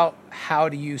talk about how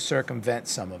do you circumvent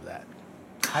some of that?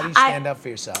 How do you stand up for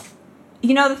yourself?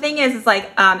 The thing is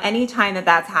like, any time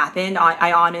that's happened,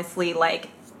 I honestly, like,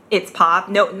 it's pop.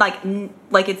 No,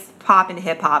 like it's pop and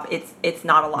hip hop. It's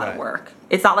not a lot of work.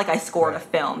 It's not like I scored a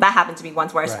film. That happened to me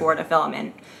once where I scored a film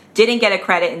and didn't get a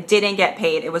credit and didn't get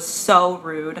paid. It was so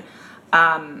rude.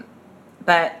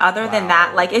 But other than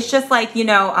that, like, it's just like,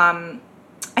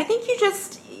 I think you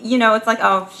just, it's like,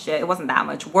 oh shit, it wasn't that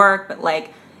much work, but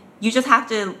like, you just have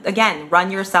to, again,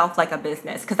 run yourself like a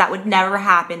business, because that would never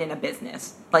happen in a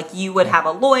business. Like, you would have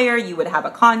a lawyer, you would have a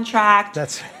contract. Can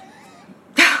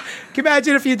you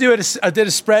imagine if you did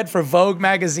a spread for Vogue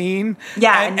magazine?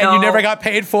 Yeah, and you never got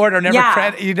paid for it or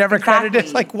you never credited?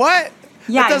 It's like, what?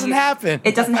 Yeah, it doesn't happen.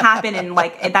 It doesn't happen, and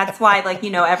like that's why, like, you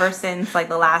know, ever since like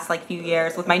the last like few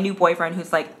years with my new boyfriend,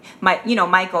 who's like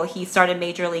Michael, he started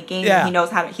Major League Gaming. Yeah. He knows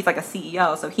how to. He's like a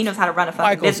CEO, so he knows how to run a fucking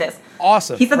Michael's business.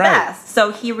 awesome. He's the right. best.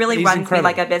 So he really He's runs incredible.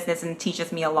 me like a business and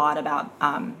teaches me a lot about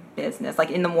business.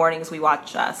 Like in the mornings we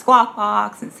watch Squawk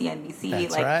Box and CNBC.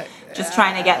 That's like right. just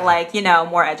trying to get like, you know,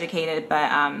 more educated.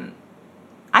 But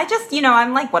I just, you know,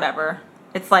 I'm like whatever.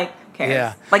 It's like, who cares?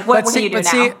 Yeah. Like what do you do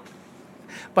now?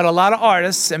 But a lot of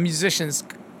artists and musicians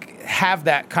have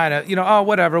that kind of, you know, oh,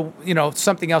 whatever, you know,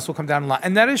 something else will come down the line.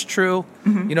 And that is true.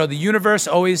 Mm-hmm. You know, the universe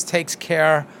always takes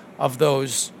care of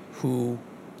those who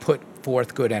put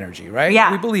forth good energy, right?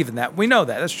 Yeah. We believe in that. We know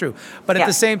that. That's true. But at Yeah.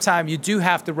 the same time, you do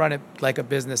have to run it like a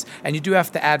business, and you do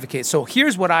have to advocate. So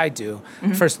here's what I do.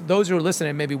 Mm-hmm. For those who are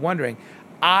listening, maybe wondering,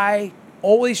 I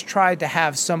always tried to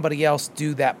have somebody else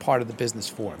do that part of the business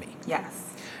for me. Yes.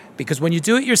 Because when you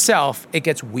do it yourself, it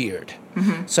gets weird.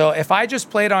 Mm-hmm. So if I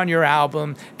just played on your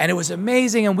album and it was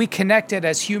amazing and we connected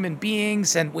as human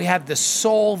beings and we had the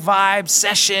soul vibe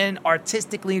session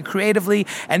artistically and creatively,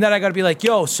 and then I got to be like,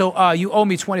 yo, so you owe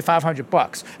me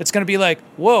 $2,500. It's going to be like,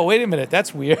 whoa, wait a minute,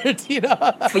 that's weird, you know?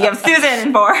 But you have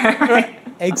Susan for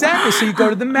Exactly. So you go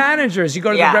to the managers, you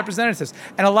go to Yeah. the representatives.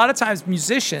 And a lot of times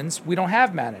musicians, we don't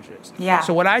have managers. Yeah.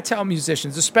 So what I tell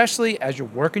musicians, especially as you're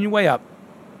working your way up,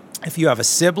 if you have a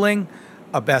sibling,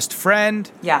 a best friend,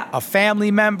 Yeah. a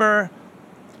family member,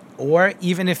 or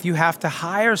even if you have to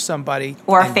hire somebody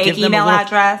or a and fake give them email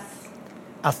address.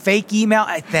 a fake email.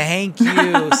 Thank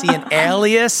you. See, an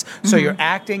alias. So you're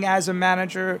acting as a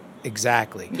manager.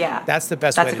 Exactly. Yeah. That's the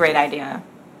best way That's a to great do it. idea.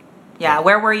 Yeah.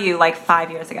 Where were you like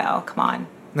 5 years ago? Come on.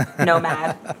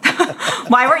 Nomad.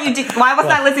 Why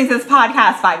wasn't I listening to this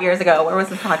podcast 5 years ago? Where was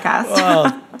this podcast?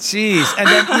 Oh, jeez. And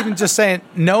then even just saying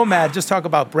Nomad, just talk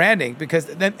about branding, because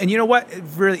then, and you know what?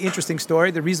 Really interesting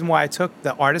story. The reason why I took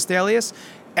the artist alias,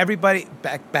 everybody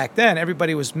back then,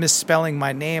 everybody was misspelling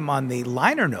my name on the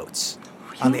liner notes,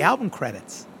 on the album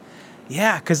credits.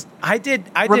 Yeah, because I did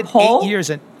Rapole? 8 years,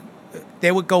 and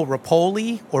they would go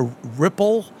Rapoli or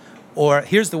Ripple, or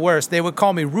here's the worst, they would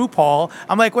call me RuPaul.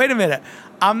 I'm like, wait a minute,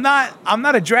 I'm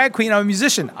not a drag queen, I'm a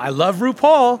musician. I love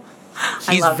RuPaul.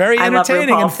 He's very I love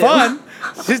entertaining and RuPaul, fun.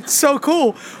 It's so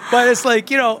cool. But it's like,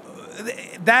 you know,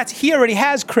 he already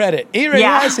has credit. He already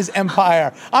Yeah. has his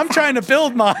empire. I'm trying to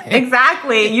build mine.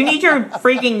 Exactly. You need your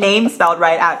freaking name spelled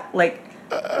right at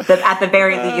the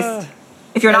very least.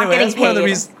 If you're not Anyway, getting that's one of the paid.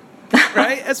 reasons,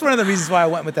 right? That's one of the reasons why I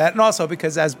went with that. And also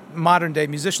because as modern day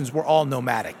musicians, we're all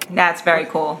nomadic. That's very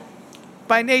cool.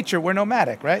 By nature, we're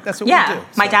nomadic, right? That's what we Yeah. do.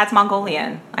 My So- dad's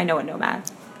Mongolian. I know what nomad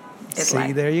is See,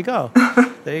 like. there you go.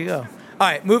 There you go. All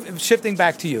right, shifting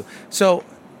back to you. So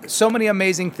many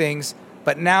amazing things,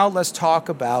 but now let's talk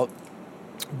about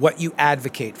what you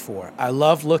advocate for. I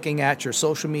love looking at your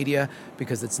social media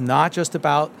because it's not just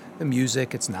about the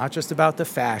music, it's not just about the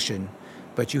fashion,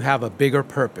 but you have a bigger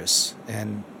purpose.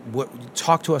 And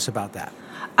talk to us about that.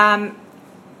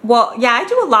 Well, yeah, I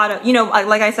do a lot of,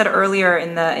 like I said earlier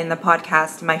in the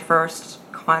podcast, my first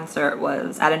concert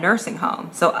was at a nursing home.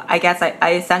 So I guess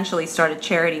I essentially started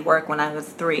charity work when I was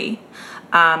 3.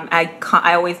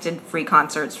 I always did free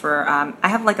concerts for, I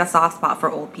have like a soft spot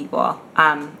for old people.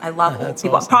 I love old That's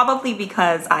people, awesome. probably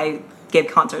because I give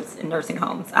concerts in nursing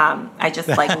homes. I just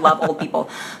like love old people.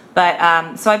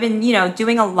 But so I've been,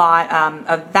 doing a lot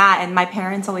of that. And my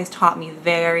parents always taught me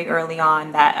very early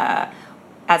on that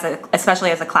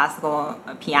especially as a classical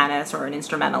pianist or an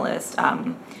instrumentalist,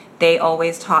 they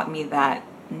always taught me that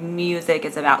music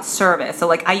is about service. So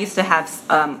like I used to have,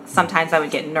 sometimes I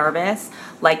would get nervous,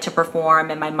 like to perform,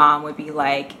 and my mom would be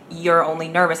like, you're only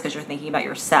nervous because you're thinking about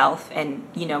yourself. And,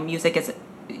 music is,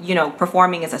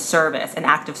 performing is a service, an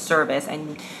act of service.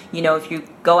 And, if you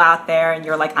go out there and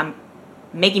you're like, I'm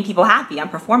making people happy, I'm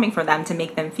performing for them to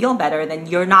make them feel better, then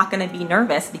you're not going to be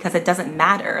nervous because it doesn't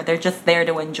matter. They're just there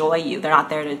to enjoy you. They're not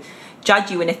there to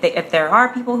judge you. And if there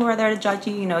are people who are there to judge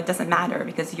you, it doesn't matter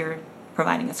because you're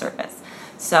providing a service.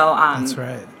 So That's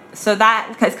right. So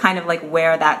that is kind of like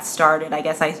where that started. I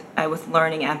guess I was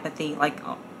learning empathy like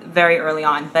very early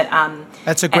on. But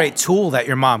That's a great tool that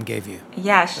your mom gave you.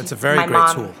 yeah, That's a very my great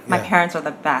mom, tool. My Yeah. parents are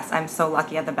the best. I'm so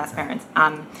lucky I have the best parents.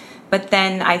 But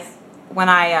then when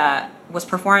I was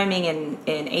performing in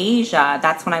Asia,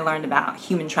 that's when I learned about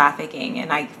human trafficking,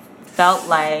 and I felt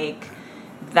like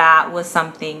that was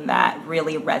something that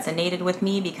really resonated with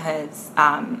me because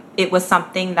it was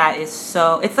something that is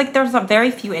it's like there's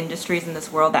very few industries in this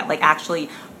world that like actually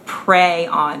prey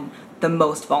on the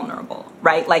most vulnerable,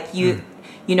 right? Like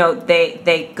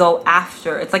they go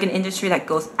after, it's like an industry that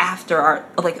goes after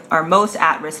our most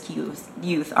at-risk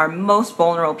youth, our most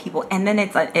vulnerable people. And then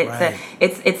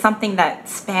it's something that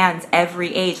spans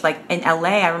every age. Like in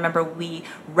LA, I remember we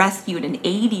rescued an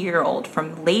 80-year-old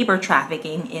from labor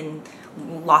trafficking in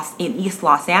East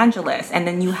Los Angeles. And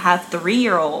then you have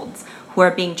 3-year-olds who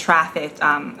are being trafficked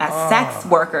as sex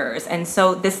workers. And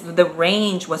so the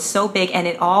range was so big, and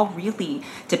it all really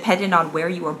depended on where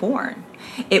you were born.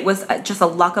 It was just a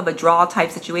luck of a draw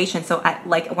type situation. So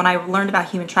when I learned about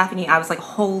human trafficking, I was like,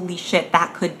 holy shit,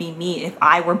 that could be me if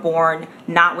I were born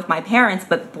not with my parents,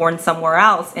 but born somewhere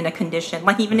else in a condition,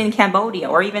 like even in Cambodia,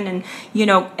 or even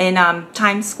in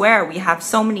Times Square, we have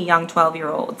so many young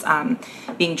 12-year-olds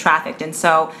being trafficked. And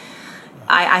so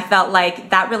I felt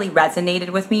like that really resonated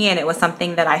with me, and it was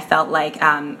something that I felt like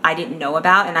I didn't know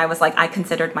about. And I was like, I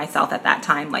considered myself at that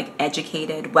time like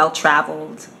educated,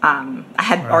 well-traveled. I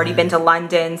had already been to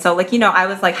London. So I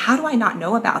was like, how do I not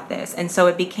know about this? And so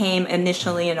it became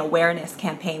initially an awareness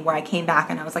campaign where I came back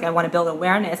and I was like, I want to build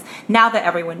awareness. Now that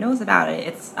everyone knows about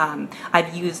it,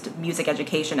 I've used music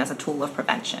education as a tool of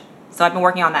prevention. So I've been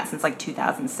working on that since like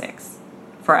 2006,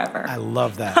 forever. I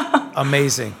love that.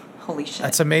 Amazing. Holy shit.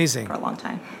 That's amazing. For a long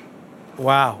time.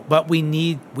 Wow. But we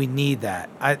need that.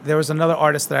 There was another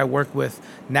artist that I worked with,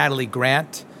 Natalie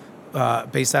Grant,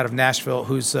 based out of Nashville,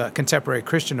 who's a contemporary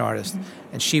Christian artist.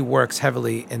 Mm-hmm. And she works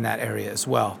heavily in that area as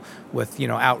well with,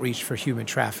 outreach for human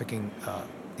trafficking,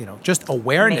 just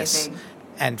awareness. Amazing.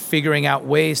 And figuring out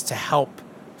ways to help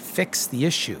fix the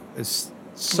issue is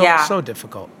so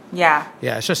difficult. Yeah.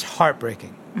 Yeah, it's just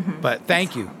heartbreaking. Mm-hmm. But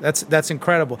thank you. That's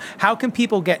incredible. How can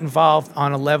people get involved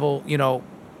on a level,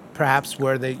 perhaps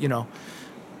where they,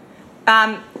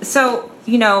 I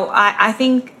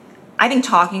think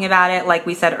talking about it, like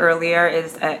we said earlier,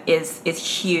 is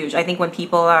huge. I think when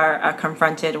people are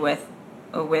confronted with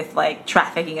like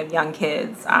trafficking of young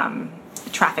kids,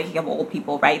 trafficking of old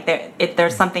people, right?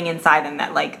 There's something inside them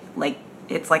that like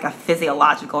it's like a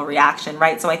physiological reaction,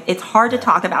 right? So it's hard to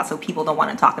talk about, so people don't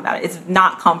want to talk about it. It's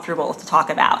not comfortable to talk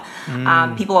about.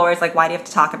 People are always like, why do you have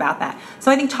to talk about that? So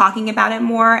I think talking about it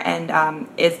more and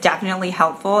is definitely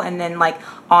helpful. And then like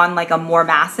on like a more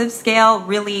massive scale,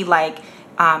 really like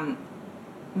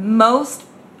most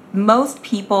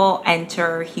people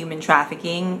enter human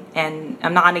trafficking, and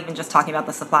I'm not even just talking about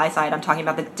the supply side, I'm talking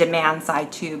about the demand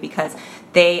side too, because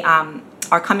they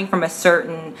are coming from a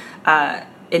certain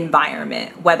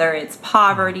environment, whether it's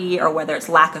poverty or whether it's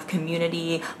lack of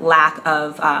community, lack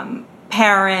of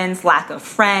parents, lack of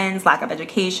friends, lack of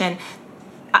education.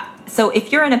 So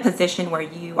if you're in a position where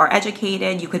you are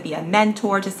educated, you could be a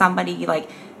mentor to somebody, like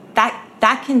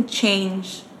that can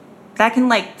change, that can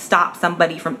like stop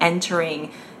somebody from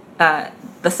entering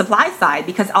the supply side,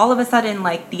 because all of a sudden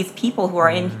like these people who are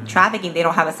in trafficking, they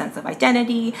don't have a sense of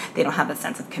identity, they don't have a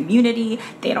sense of community,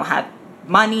 they don't have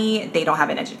money, they don't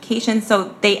have an education,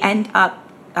 so they end up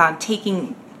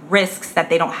taking risks that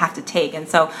they don't have to take. And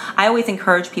so I always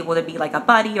encourage people to be like a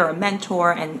buddy or a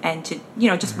mentor, and to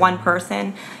just one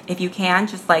person if you can,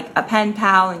 just like a pen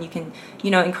pal, and you can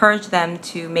encourage them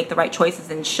to make the right choices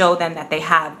and show them that they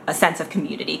have a sense of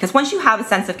community. Because once you have a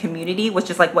sense of community, which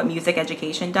is like what music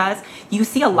education does, you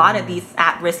see a lot of these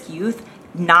at-risk youth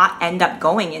not end up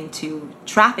going into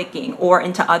trafficking or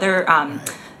into other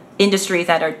industries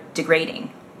that are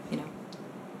degrading.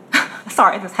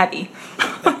 Sorry, that's heavy.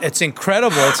 It's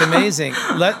incredible. It's amazing.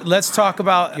 Let's talk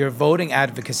about your voting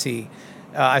advocacy.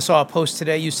 I saw a post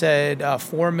today. You said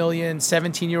 4 million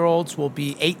 17-year-olds will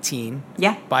be 18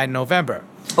 by November.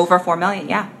 Over 4 million,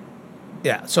 yeah.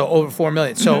 Yeah, so over 4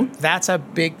 million. So that's a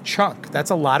big chunk. That's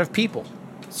a lot of people.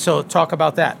 So talk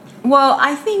about that. Well,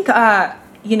 I think,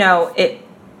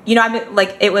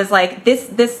 it was like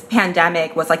this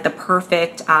pandemic was like the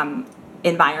perfect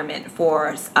environment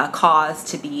for a cause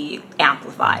to be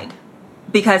amplified,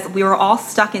 because we were all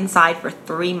stuck inside for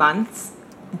 3 months.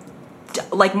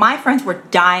 Like my friends were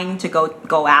dying to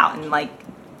go out and like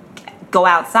go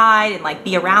outside and like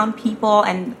be around people,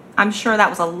 and I'm sure that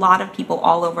was a lot of people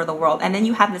all over the world. And then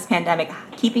you have this pandemic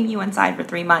keeping you inside for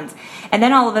 3 months, and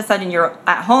then all of a sudden you're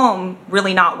at home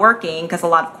really not working because a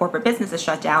lot of corporate businesses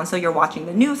shut down, so you're watching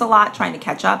the news a lot, trying to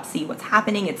catch up, see what's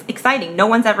happening. It's exciting. No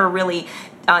one's ever really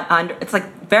it's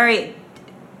like very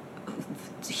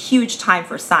huge time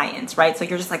for science, right? So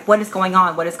you're just like, what is going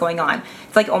on?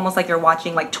 It's like almost like you're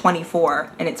watching like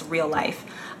 24 and it's real life.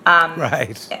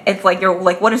 Right. It's like you're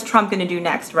like, what is Trump going to do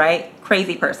next, right?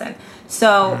 Crazy person.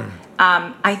 So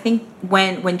I think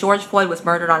when George Floyd was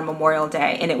murdered on Memorial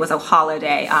Day and it was a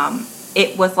holiday,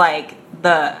 it was like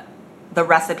the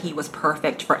recipe was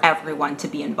perfect for everyone to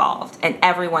be involved and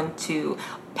everyone to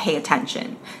pay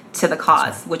attention to the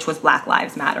cause, which was Black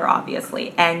Lives Matter,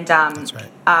 obviously. And That's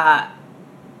right.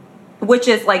 which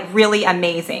is like really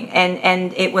amazing.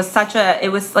 And it was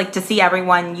like to see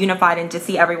everyone unified and to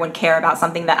see everyone care about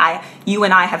something that you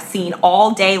and I have seen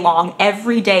all day long,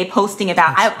 every day posting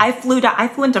about. I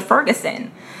flew into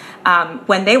Ferguson.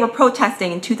 When they were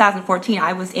protesting in 2014,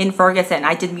 I was in Ferguson.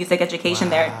 I did music education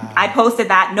there. I posted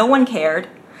that. No one cared.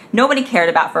 Nobody cared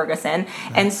about Ferguson.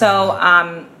 And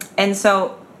so,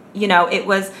 you know, it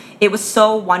was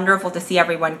so wonderful to see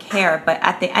everyone care. But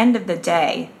at the end of the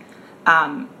day,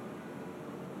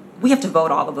 we have to vote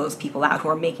all of those people out who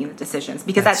are making the decisions,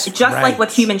 because that's just right. Like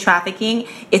with human trafficking,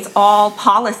 it's all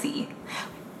policy.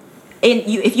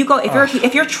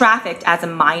 If you're trafficked as a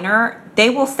minor, they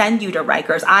will send you to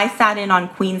Rikers. I sat in on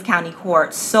Queens County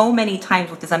Court so many times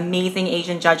with this amazing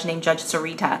Asian judge named Judge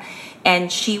Sarita,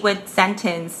 and she would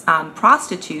sentence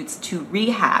prostitutes to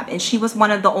rehab. And she was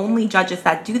one of the only judges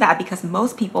that do that, because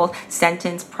most people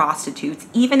sentence prostitutes,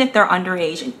 even if they're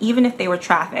underage and even if they were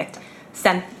trafficked,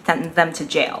 sentence them to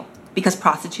jail, because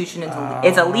prostitution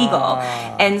is illegal.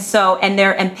 And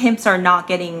pimps are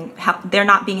they're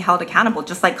not being held accountable,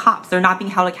 just like cops. They're not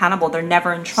being held accountable. They're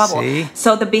never in trouble. See?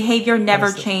 So the behavior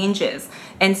never changes.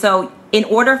 And so in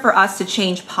order for us to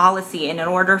change policy, and in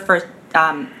order for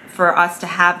us to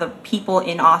have the people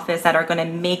in office that are going to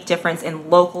make difference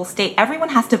in local, state, everyone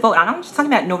has to vote. I'm not just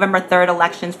talking about November 3rd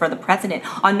elections for the president.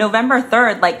 On November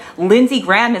 3rd, like Lindsey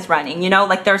Graham is running, you know,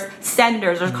 like there's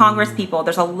senators, there's Congress people,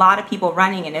 there's a lot of people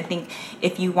running. And I think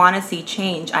if you want to see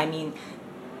change, I mean,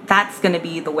 that's going to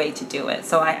be the way to do it.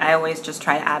 So I always just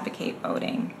try to advocate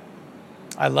voting.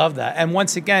 I love that. And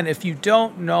once again, if you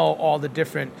don't know all the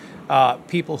different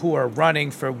people who are running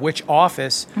for which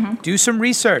office, do some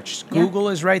research. Google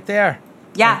is right there.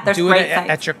 Yeah, there's great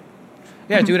sites.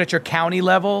 Do it at your county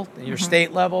level, your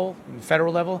state level,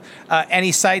 federal level.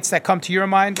 Any sites that come to your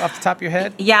mind off the top of your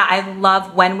head? Yeah, I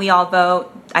love When We All Vote.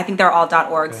 I think they're all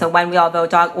 .org. Okay. So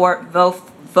whenweallvote.org,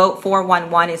 Vote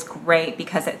 411 is great,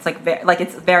 because it's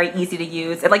it's very easy to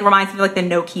use. It like reminds me of like the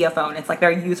Nokia phone. It's like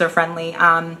very user friendly.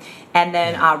 And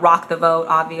then Rock the Vote,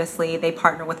 obviously they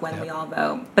partner with When We All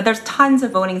Vote. But there's tons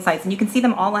of voting sites, and you can see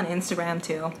them all on Instagram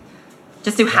too.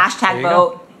 Just do hashtag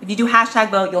vote. If you do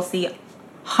hashtag vote, you'll see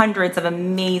hundreds of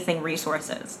amazing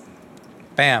resources.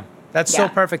 Bam. That's so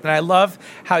perfect. And I love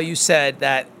how you said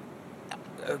that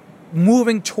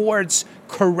moving towards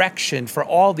correction for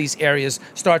all these areas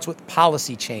starts with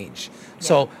policy change. Yeah.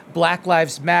 So Black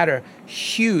Lives Matter,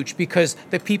 huge, because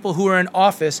the people who are in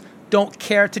office don't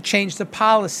care to change the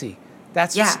policy.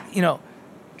 That's,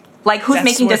 like who's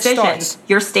making decisions?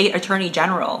 Your state attorney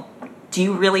general. Do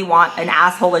you really want an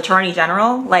asshole attorney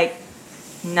general? Like,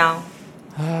 no.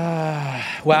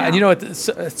 And you know what,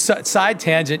 side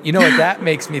tangent, you know what that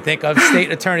makes me think of? State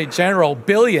Attorney General,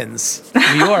 Billions,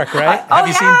 New York, right? Have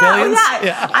you seen Billions?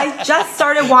 Yeah. I just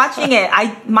started watching it.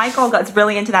 Michael got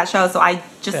really into that show, so I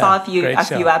just saw a few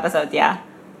episodes. Yeah,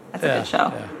 that's a good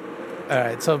show. Yeah. All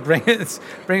right, so bring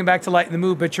it back to lighten the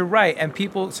mood. But you're right, and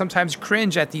people sometimes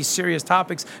cringe at these serious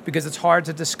topics because it's hard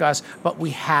to discuss, but we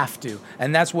have to,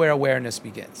 and that's where awareness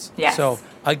begins. Yes. So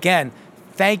again,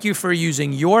 thank you for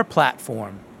using your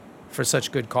platform for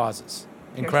such good causes.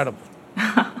 Incredible.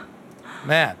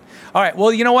 Man. All right.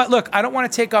 Well, you know what? Look, I don't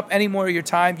want to take up any more of your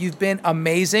time. You've been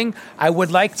amazing. I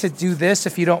would like to do this,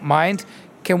 if you don't mind.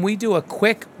 Can we do a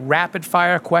quick rapid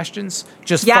fire questions?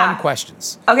 Just fun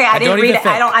questions. Okay, I didn't read it.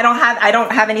 I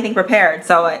don't have anything prepared.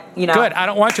 So, Good. I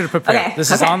don't want you to prepare. Okay. This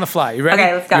is on the fly. You ready?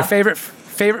 Okay, let's go. Your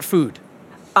favorite food?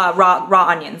 Raw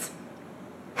onions.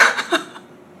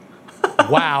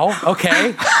 Wow.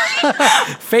 Okay.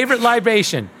 Favorite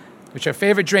libation? What's your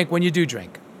favorite drink when you do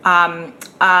drink?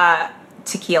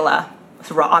 Tequila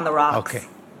on the rocks. Okay.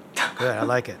 Good. I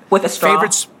like it. With a straw.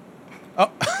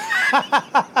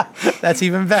 That's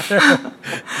even better.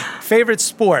 Favorite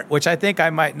sport, which I think I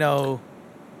might know.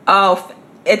 Oh,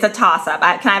 it's a toss-up.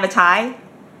 Can I have a tie?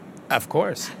 Of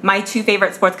course. My two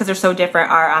favorite sports, because they're so different,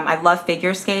 are I love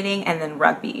figure skating and then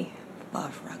rugby.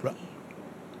 Love rugby.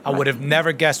 I would have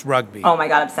never guessed rugby. Oh my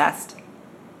God, obsessed.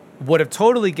 Would have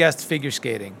totally guessed figure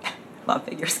skating. Love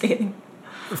figure skating.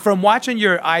 From watching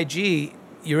your IG,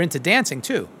 you're into dancing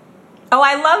too. Oh,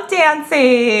 I love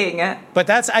dancing. But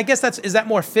is that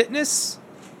more fitness?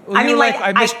 I mean,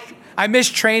 I miss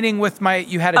training with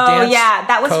you had a dance coach. Oh yeah,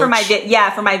 that was coach. for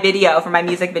my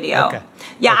music video. Okay.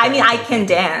 Yeah, okay, I can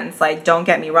dance. Like, don't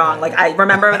get me wrong. Like, I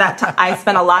remember that I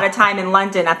spent a lot of time in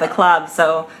London at the club,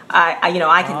 so I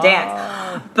can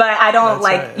dance. But I don't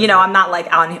I'm not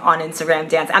like on Instagram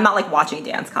dancing. I'm not like watching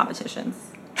dance competitions.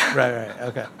 Right.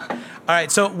 Okay. All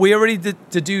right. So we already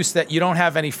deduced that you don't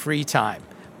have any free time,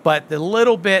 but the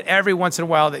little bit every once in a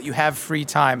while that you have free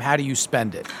time, how do you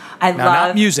spend it?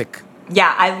 Not music.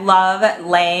 Yeah, I love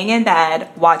laying in bed,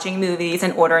 watching movies,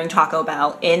 and ordering Taco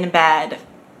Bell in bed.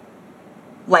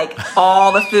 Like,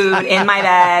 all the food in my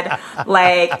bed.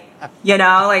 Like, you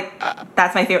know, like,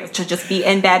 that's my favorite, to just be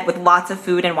in bed with lots of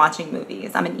food and watching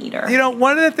movies. I'm an eater. You know,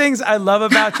 one of the things I love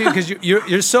about you, because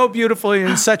you're so beautiful, you're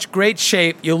in such great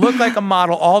shape, you look like a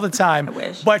model all the time. I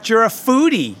wish. But you're a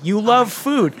foodie. You love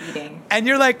food. Eating. And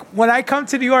you're like, when I come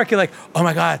to New York, you're like, oh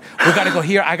my God, we got to go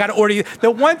here. I got to order you.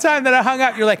 The one time that I hung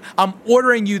out, you're like, I'm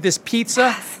ordering you this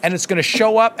pizza, and it's going to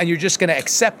show up, and you're just going to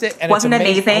accept it. And Wasn't it's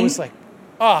amazing. amazing? I was like,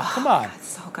 oh, come on. God,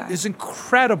 so good. It's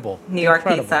incredible. New York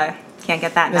pizza. Can't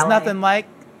get that in There's LA. nothing like,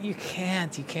 you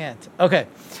can't. Okay.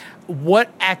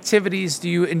 What activities do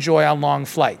you enjoy on long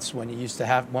flights when you used to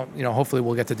have, well, you know, hopefully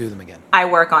we'll get to do them again. I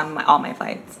work on all my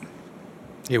flights.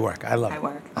 You work. I love it. I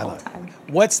work all the time.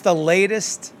 What's the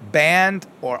latest band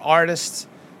or artist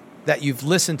that you've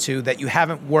listened to that you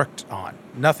haven't worked on?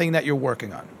 Nothing that you're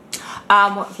working on.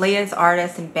 Latest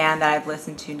artist and band that I've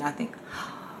listened to, nothing.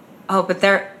 Oh, but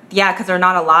because they're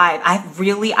not alive. I've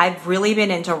really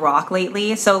been into rock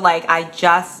lately. So like I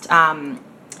just, I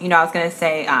was going to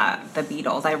say the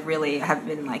Beatles. I really have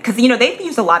been like, because, they've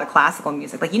used a lot of classical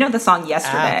music. Like, the song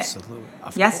Yesterday. Absolutely.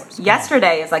 Of course.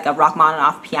 Yesterday is like a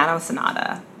Rachmaninoff piano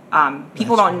sonata.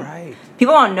 People don't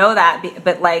know that,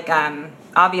 but like,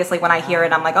 obviously when I hear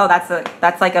it, I'm like, oh,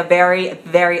 that's like a very,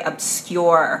 very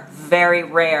obscure, very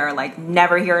rare, like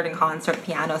never hear it in concert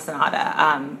piano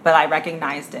sonata. But I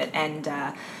recognized it.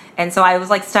 And so I was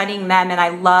like studying them, and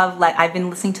I've been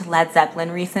listening to Led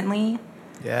Zeppelin recently.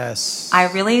 Yes.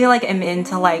 I really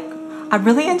I'm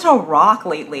really into rock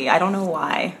lately. I don't know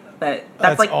why, but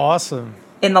that's like awesome.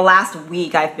 In the last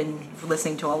week, I've been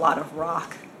listening to a lot of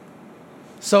rock.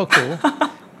 So cool.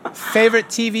 Favorite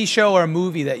TV show or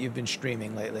movie that you've been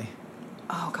streaming lately?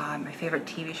 Oh God, my favorite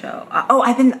TV show.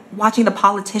 I've been watching The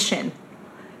Politician.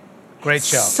 Great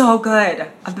show. So good.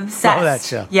 I'm obsessed. Love that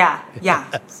show. Yeah.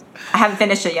 Yes. I haven't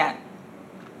finished it yet.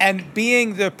 And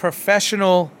being the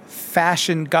professional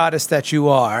fashion goddess that you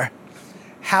are,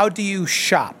 how do you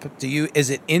shop?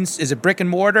 Is it brick and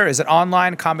mortar? Is it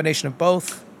online? A combination of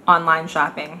both? Online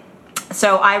shopping.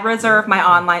 So I reserve my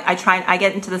online. I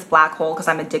get into this black hole because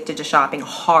I'm addicted to shopping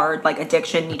hard, like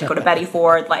addiction. Need to go to Betty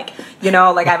Ford, I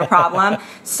have a problem.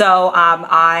 So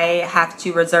I have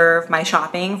to reserve my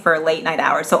shopping for late night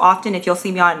hours. So often, if you'll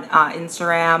see me on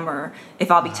Instagram, or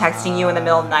if I'll be texting you in the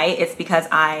middle of the night, it's because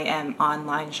I am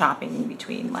online shopping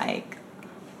between midnight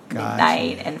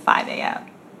and 5 a.m.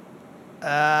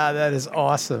 That is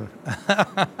awesome.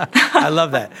 I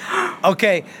love that.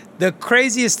 Okay, the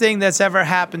craziest thing that's ever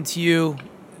happened to you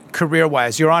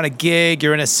career-wise, you're on a gig,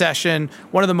 you're in a session,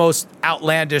 one of the most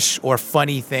outlandish or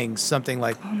funny things, something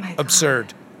like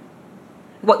absurd.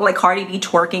 What, like Cardi B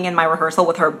twerking in my rehearsal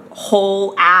with her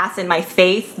whole ass in my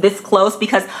face this close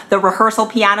because the rehearsal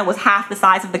piano was half the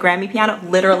size of the Grammy piano,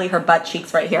 literally her butt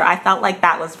cheeks right here. I felt like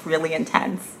that was really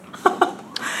intense.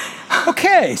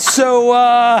 Okay, so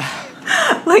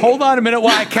hold on a minute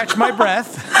while I catch my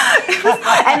breath.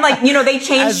 And they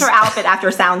changed her outfit after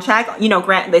sound check.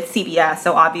 It's CBS,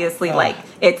 so obviously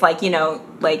it's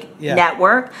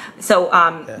network. So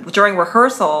during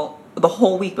rehearsal, the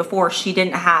whole week before, she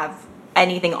didn't have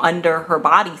anything under her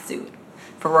bodysuit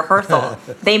for rehearsal.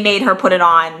 They made her put it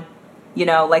on,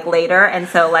 later, and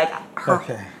so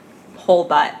her whole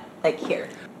butt, here.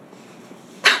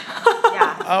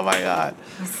 Yeah. Oh my God.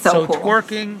 So cool.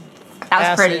 Twerking.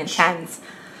 That was pretty intense.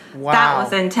 Wow. That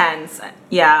was intense.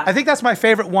 Yeah. I think that's my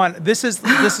favorite one. This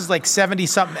is like 70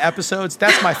 something episodes.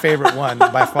 That's my favorite one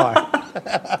by far.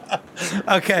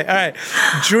 Okay. All right.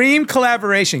 Dream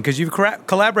collaboration, because you've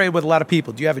collaborated with a lot of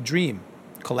people. Do you have a dream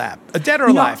collab? A dead or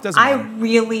alive? Doesn't matter. I'm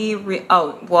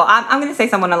going to say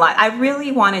someone alive. I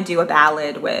really want to do a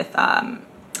ballad with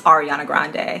Ariana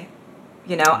Grande.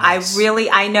 Nice.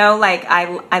 I know,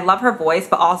 I love her voice,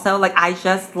 but also, I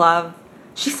just love,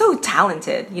 she's so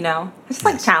talented, I just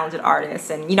like talented artists.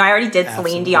 And, I already did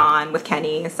Celine Dion with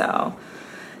Kenny, so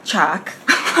Chuck.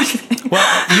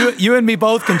 Well, you and me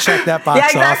both can check that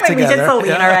box off together. We did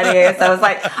Celine already. So it's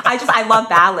I love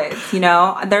ballads,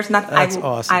 There's nothing, That's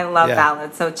awesome. I love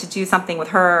ballads. So to do something with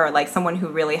her, or someone who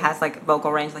really has,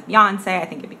 vocal range, like Beyonce, I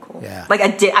think it'd be cool. Yeah.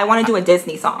 I want to do a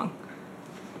Disney song.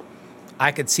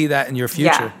 I could see that in your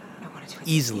future. Yeah, I want to do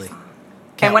easily.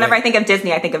 And whenever I think of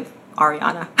Disney, I think of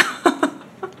Ariana.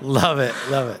 Love it.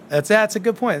 That's a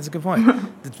good point.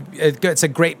 It's a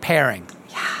great pairing.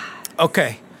 Yeah.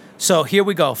 Okay, so here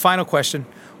we go. Final question.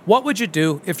 What would you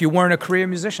do if you weren't a career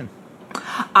musician?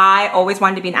 I always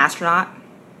wanted to be an astronaut,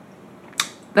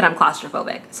 but I'm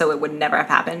claustrophobic, so it would never have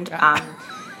happened.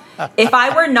 If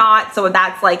I were not, so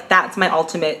that's my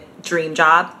ultimate dream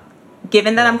job.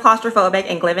 Given that I'm claustrophobic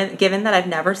and given that I've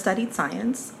never studied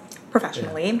science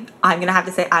professionally, I'm going to have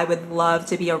to say I would love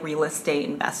to be a real estate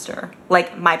investor.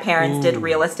 Like my parents did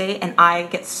real estate, and I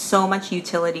get so much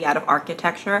utility out of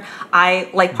architecture.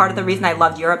 Part of the reason I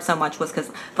loved Europe so much was because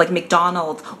like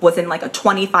McDonald's was in like a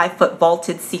 25-foot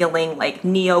vaulted ceiling, like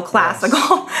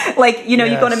neoclassical. Yes. Like, you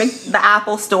go to the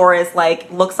Apple store is like,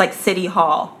 looks like City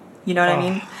Hall. You know what I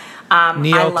mean?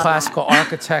 Neoclassical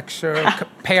architecture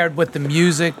paired with the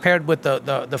music, paired with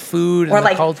the food, and or the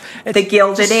like culture. The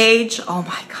Gilded Age. Oh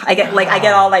my god, I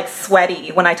get all like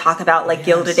sweaty when I talk about like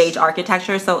Gilded Age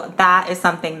architecture. So that is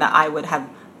something that I would have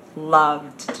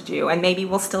loved to do, and maybe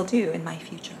will still do in my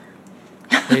future.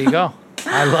 There you go.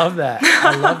 I love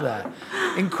that.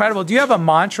 Incredible. Do you have a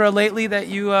mantra lately that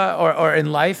you or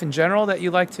in life in general that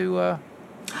you like to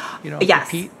yes.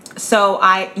 repeat? So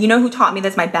who taught me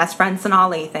this? My best friend, Sanaa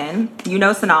Lathan. You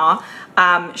know Sanaa.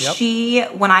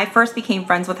 Yep. When I first became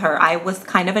friends with her, I was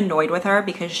kind of annoyed with her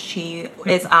because she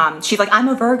is, she's like, I'm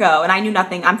a Virgo, and I knew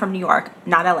nothing. I'm from New York,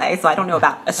 not LA, so I don't know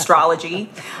about astrology.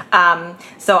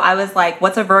 So I was like,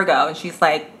 what's a Virgo? And she's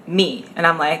like, me. And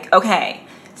I'm like, okay.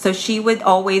 So she would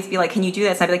always be like, can you do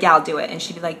this? And I'd be like, yeah, I'll do it. And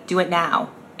she'd be like, do it now.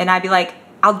 And I'd be like,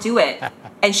 I'll do it.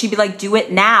 And she'd be like, do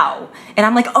it now. And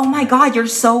I'm like, oh my God, you're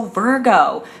so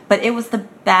Virgo. But it was the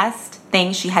best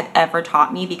thing she had ever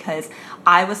taught me because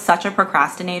I was such a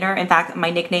procrastinator. In fact, my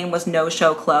nickname was No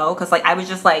Show Chloe because like I was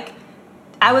just like,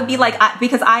 I would be like,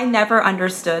 because I never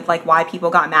understood like why people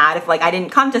got mad if like I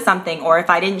didn't come to something or if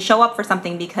I didn't show up for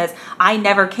something because I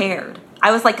never cared.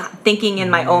 I was like thinking in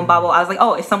my own bubble. I was like,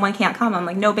 oh, if someone can't come, I'm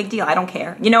like, no big deal. I don't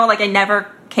care. Like I never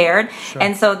cared. Sure.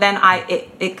 And so then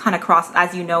it kind of crossed,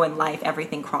 as you know, in life,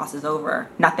 everything crosses over.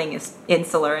 Nothing is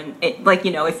insular. And it, like,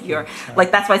 if you're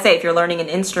like, that's why I say, if you're learning an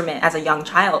instrument as a young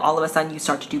child, all of a sudden you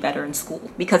start to do better in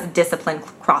school because discipline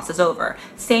crosses over.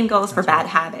 Same goes for bad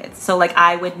habits. So like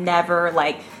I would never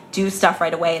like do stuff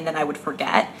right away and then I would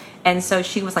forget. And so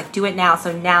she was like, do it now.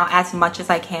 So now as much as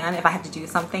I can, if I have to do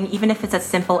something, even if it's as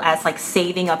simple as like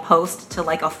saving a post to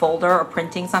like a folder or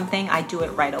printing something, I do it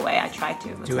right away. I try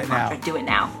to. Do it now. Do it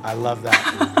now. I love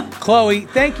that. Chloe,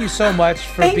 thank you so much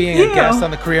for being a guest on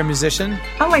The Career Musician.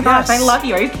 Oh my gosh, I love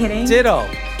you. Are you kidding? Ditto.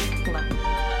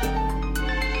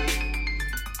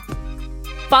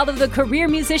 Follow The Career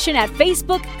Musician at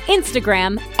Facebook,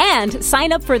 Instagram, and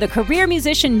sign up for the Career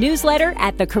Musician newsletter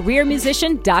at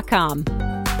thecareermusician.com.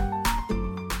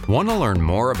 Want to learn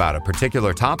more about a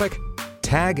particular topic?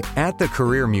 Tag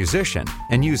 @TheCareerMusician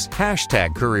and use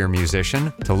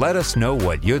 #CareerMusician to let us know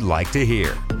what you'd like to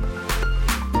hear.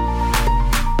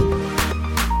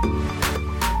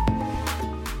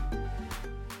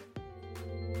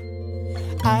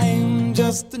 I'm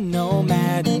just a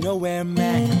nomad, nowhere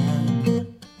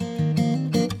man,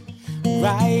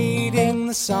 writing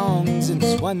the songs in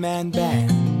this one-man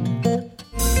band.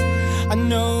 A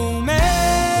nomad,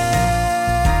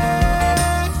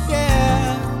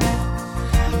 yeah,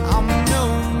 I'm a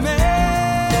nomad,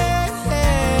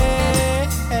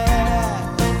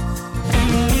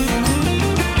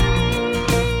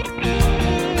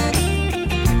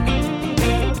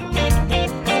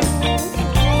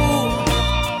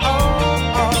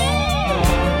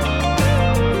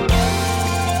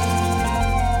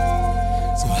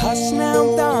 So hush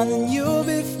now, darling, you'll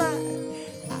be fine.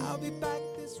 I'll be back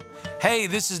this way. Hey,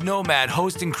 this is Nomad,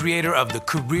 host and creator of the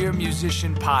Career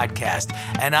Musician Podcast,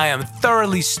 and I am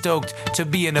thoroughly stoked to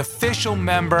be an official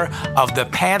member of the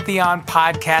Pantheon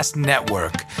Podcast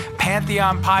Network.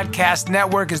 Pantheon Podcast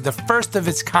Network is the first of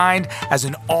its kind as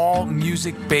an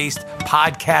all-music-based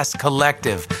podcast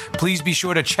collective. Please be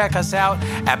sure to check us out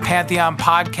at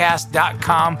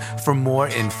pantheonpodcast.com for more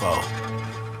info.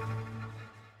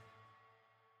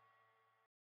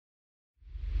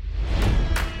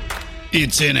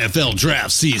 It's NFL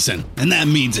draft season, and that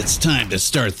means it's time to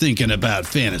start thinking about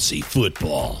fantasy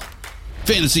football.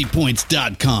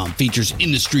 FantasyPoints.com features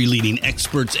industry-leading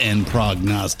experts and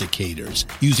prognosticators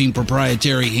using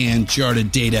proprietary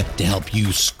hand-charted data to help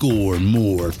you score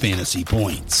more fantasy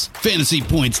points.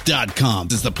 FantasyPoints.com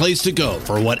is the place to go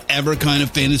for whatever kind of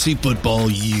fantasy football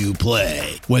you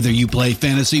play. Whether you play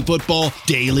fantasy football,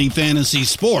 daily fantasy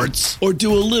sports, or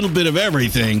do a little bit of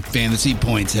everything, Fantasy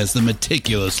Points has the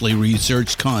meticulously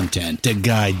researched content to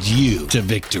guide you to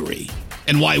victory.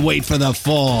 And why wait for the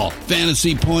fall?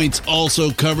 Fantasy Points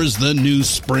also covers the new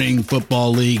spring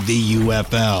football league, the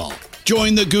UFL.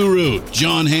 Join the guru,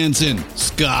 John Hansen,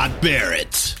 Scott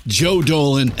Barrett, Joe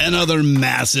Dolan, and other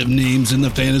massive names in the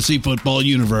fantasy football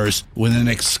universe with an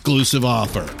exclusive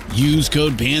offer. Use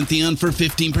code Pantheon for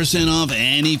 15% off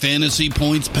any Fantasy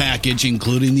Points package,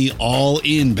 including the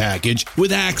all-in package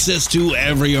with access to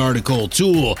every article,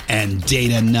 tool, and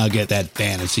data nugget that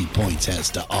Fantasy Points has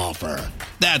to offer.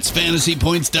 That's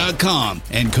fantasypoints.com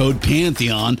and code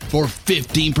Pantheon for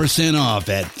 15% off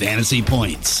at Fantasy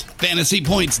Points.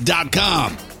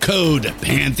 Fantasypoints.com, code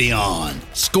Pantheon.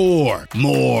 Score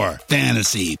more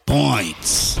fantasy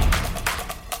points.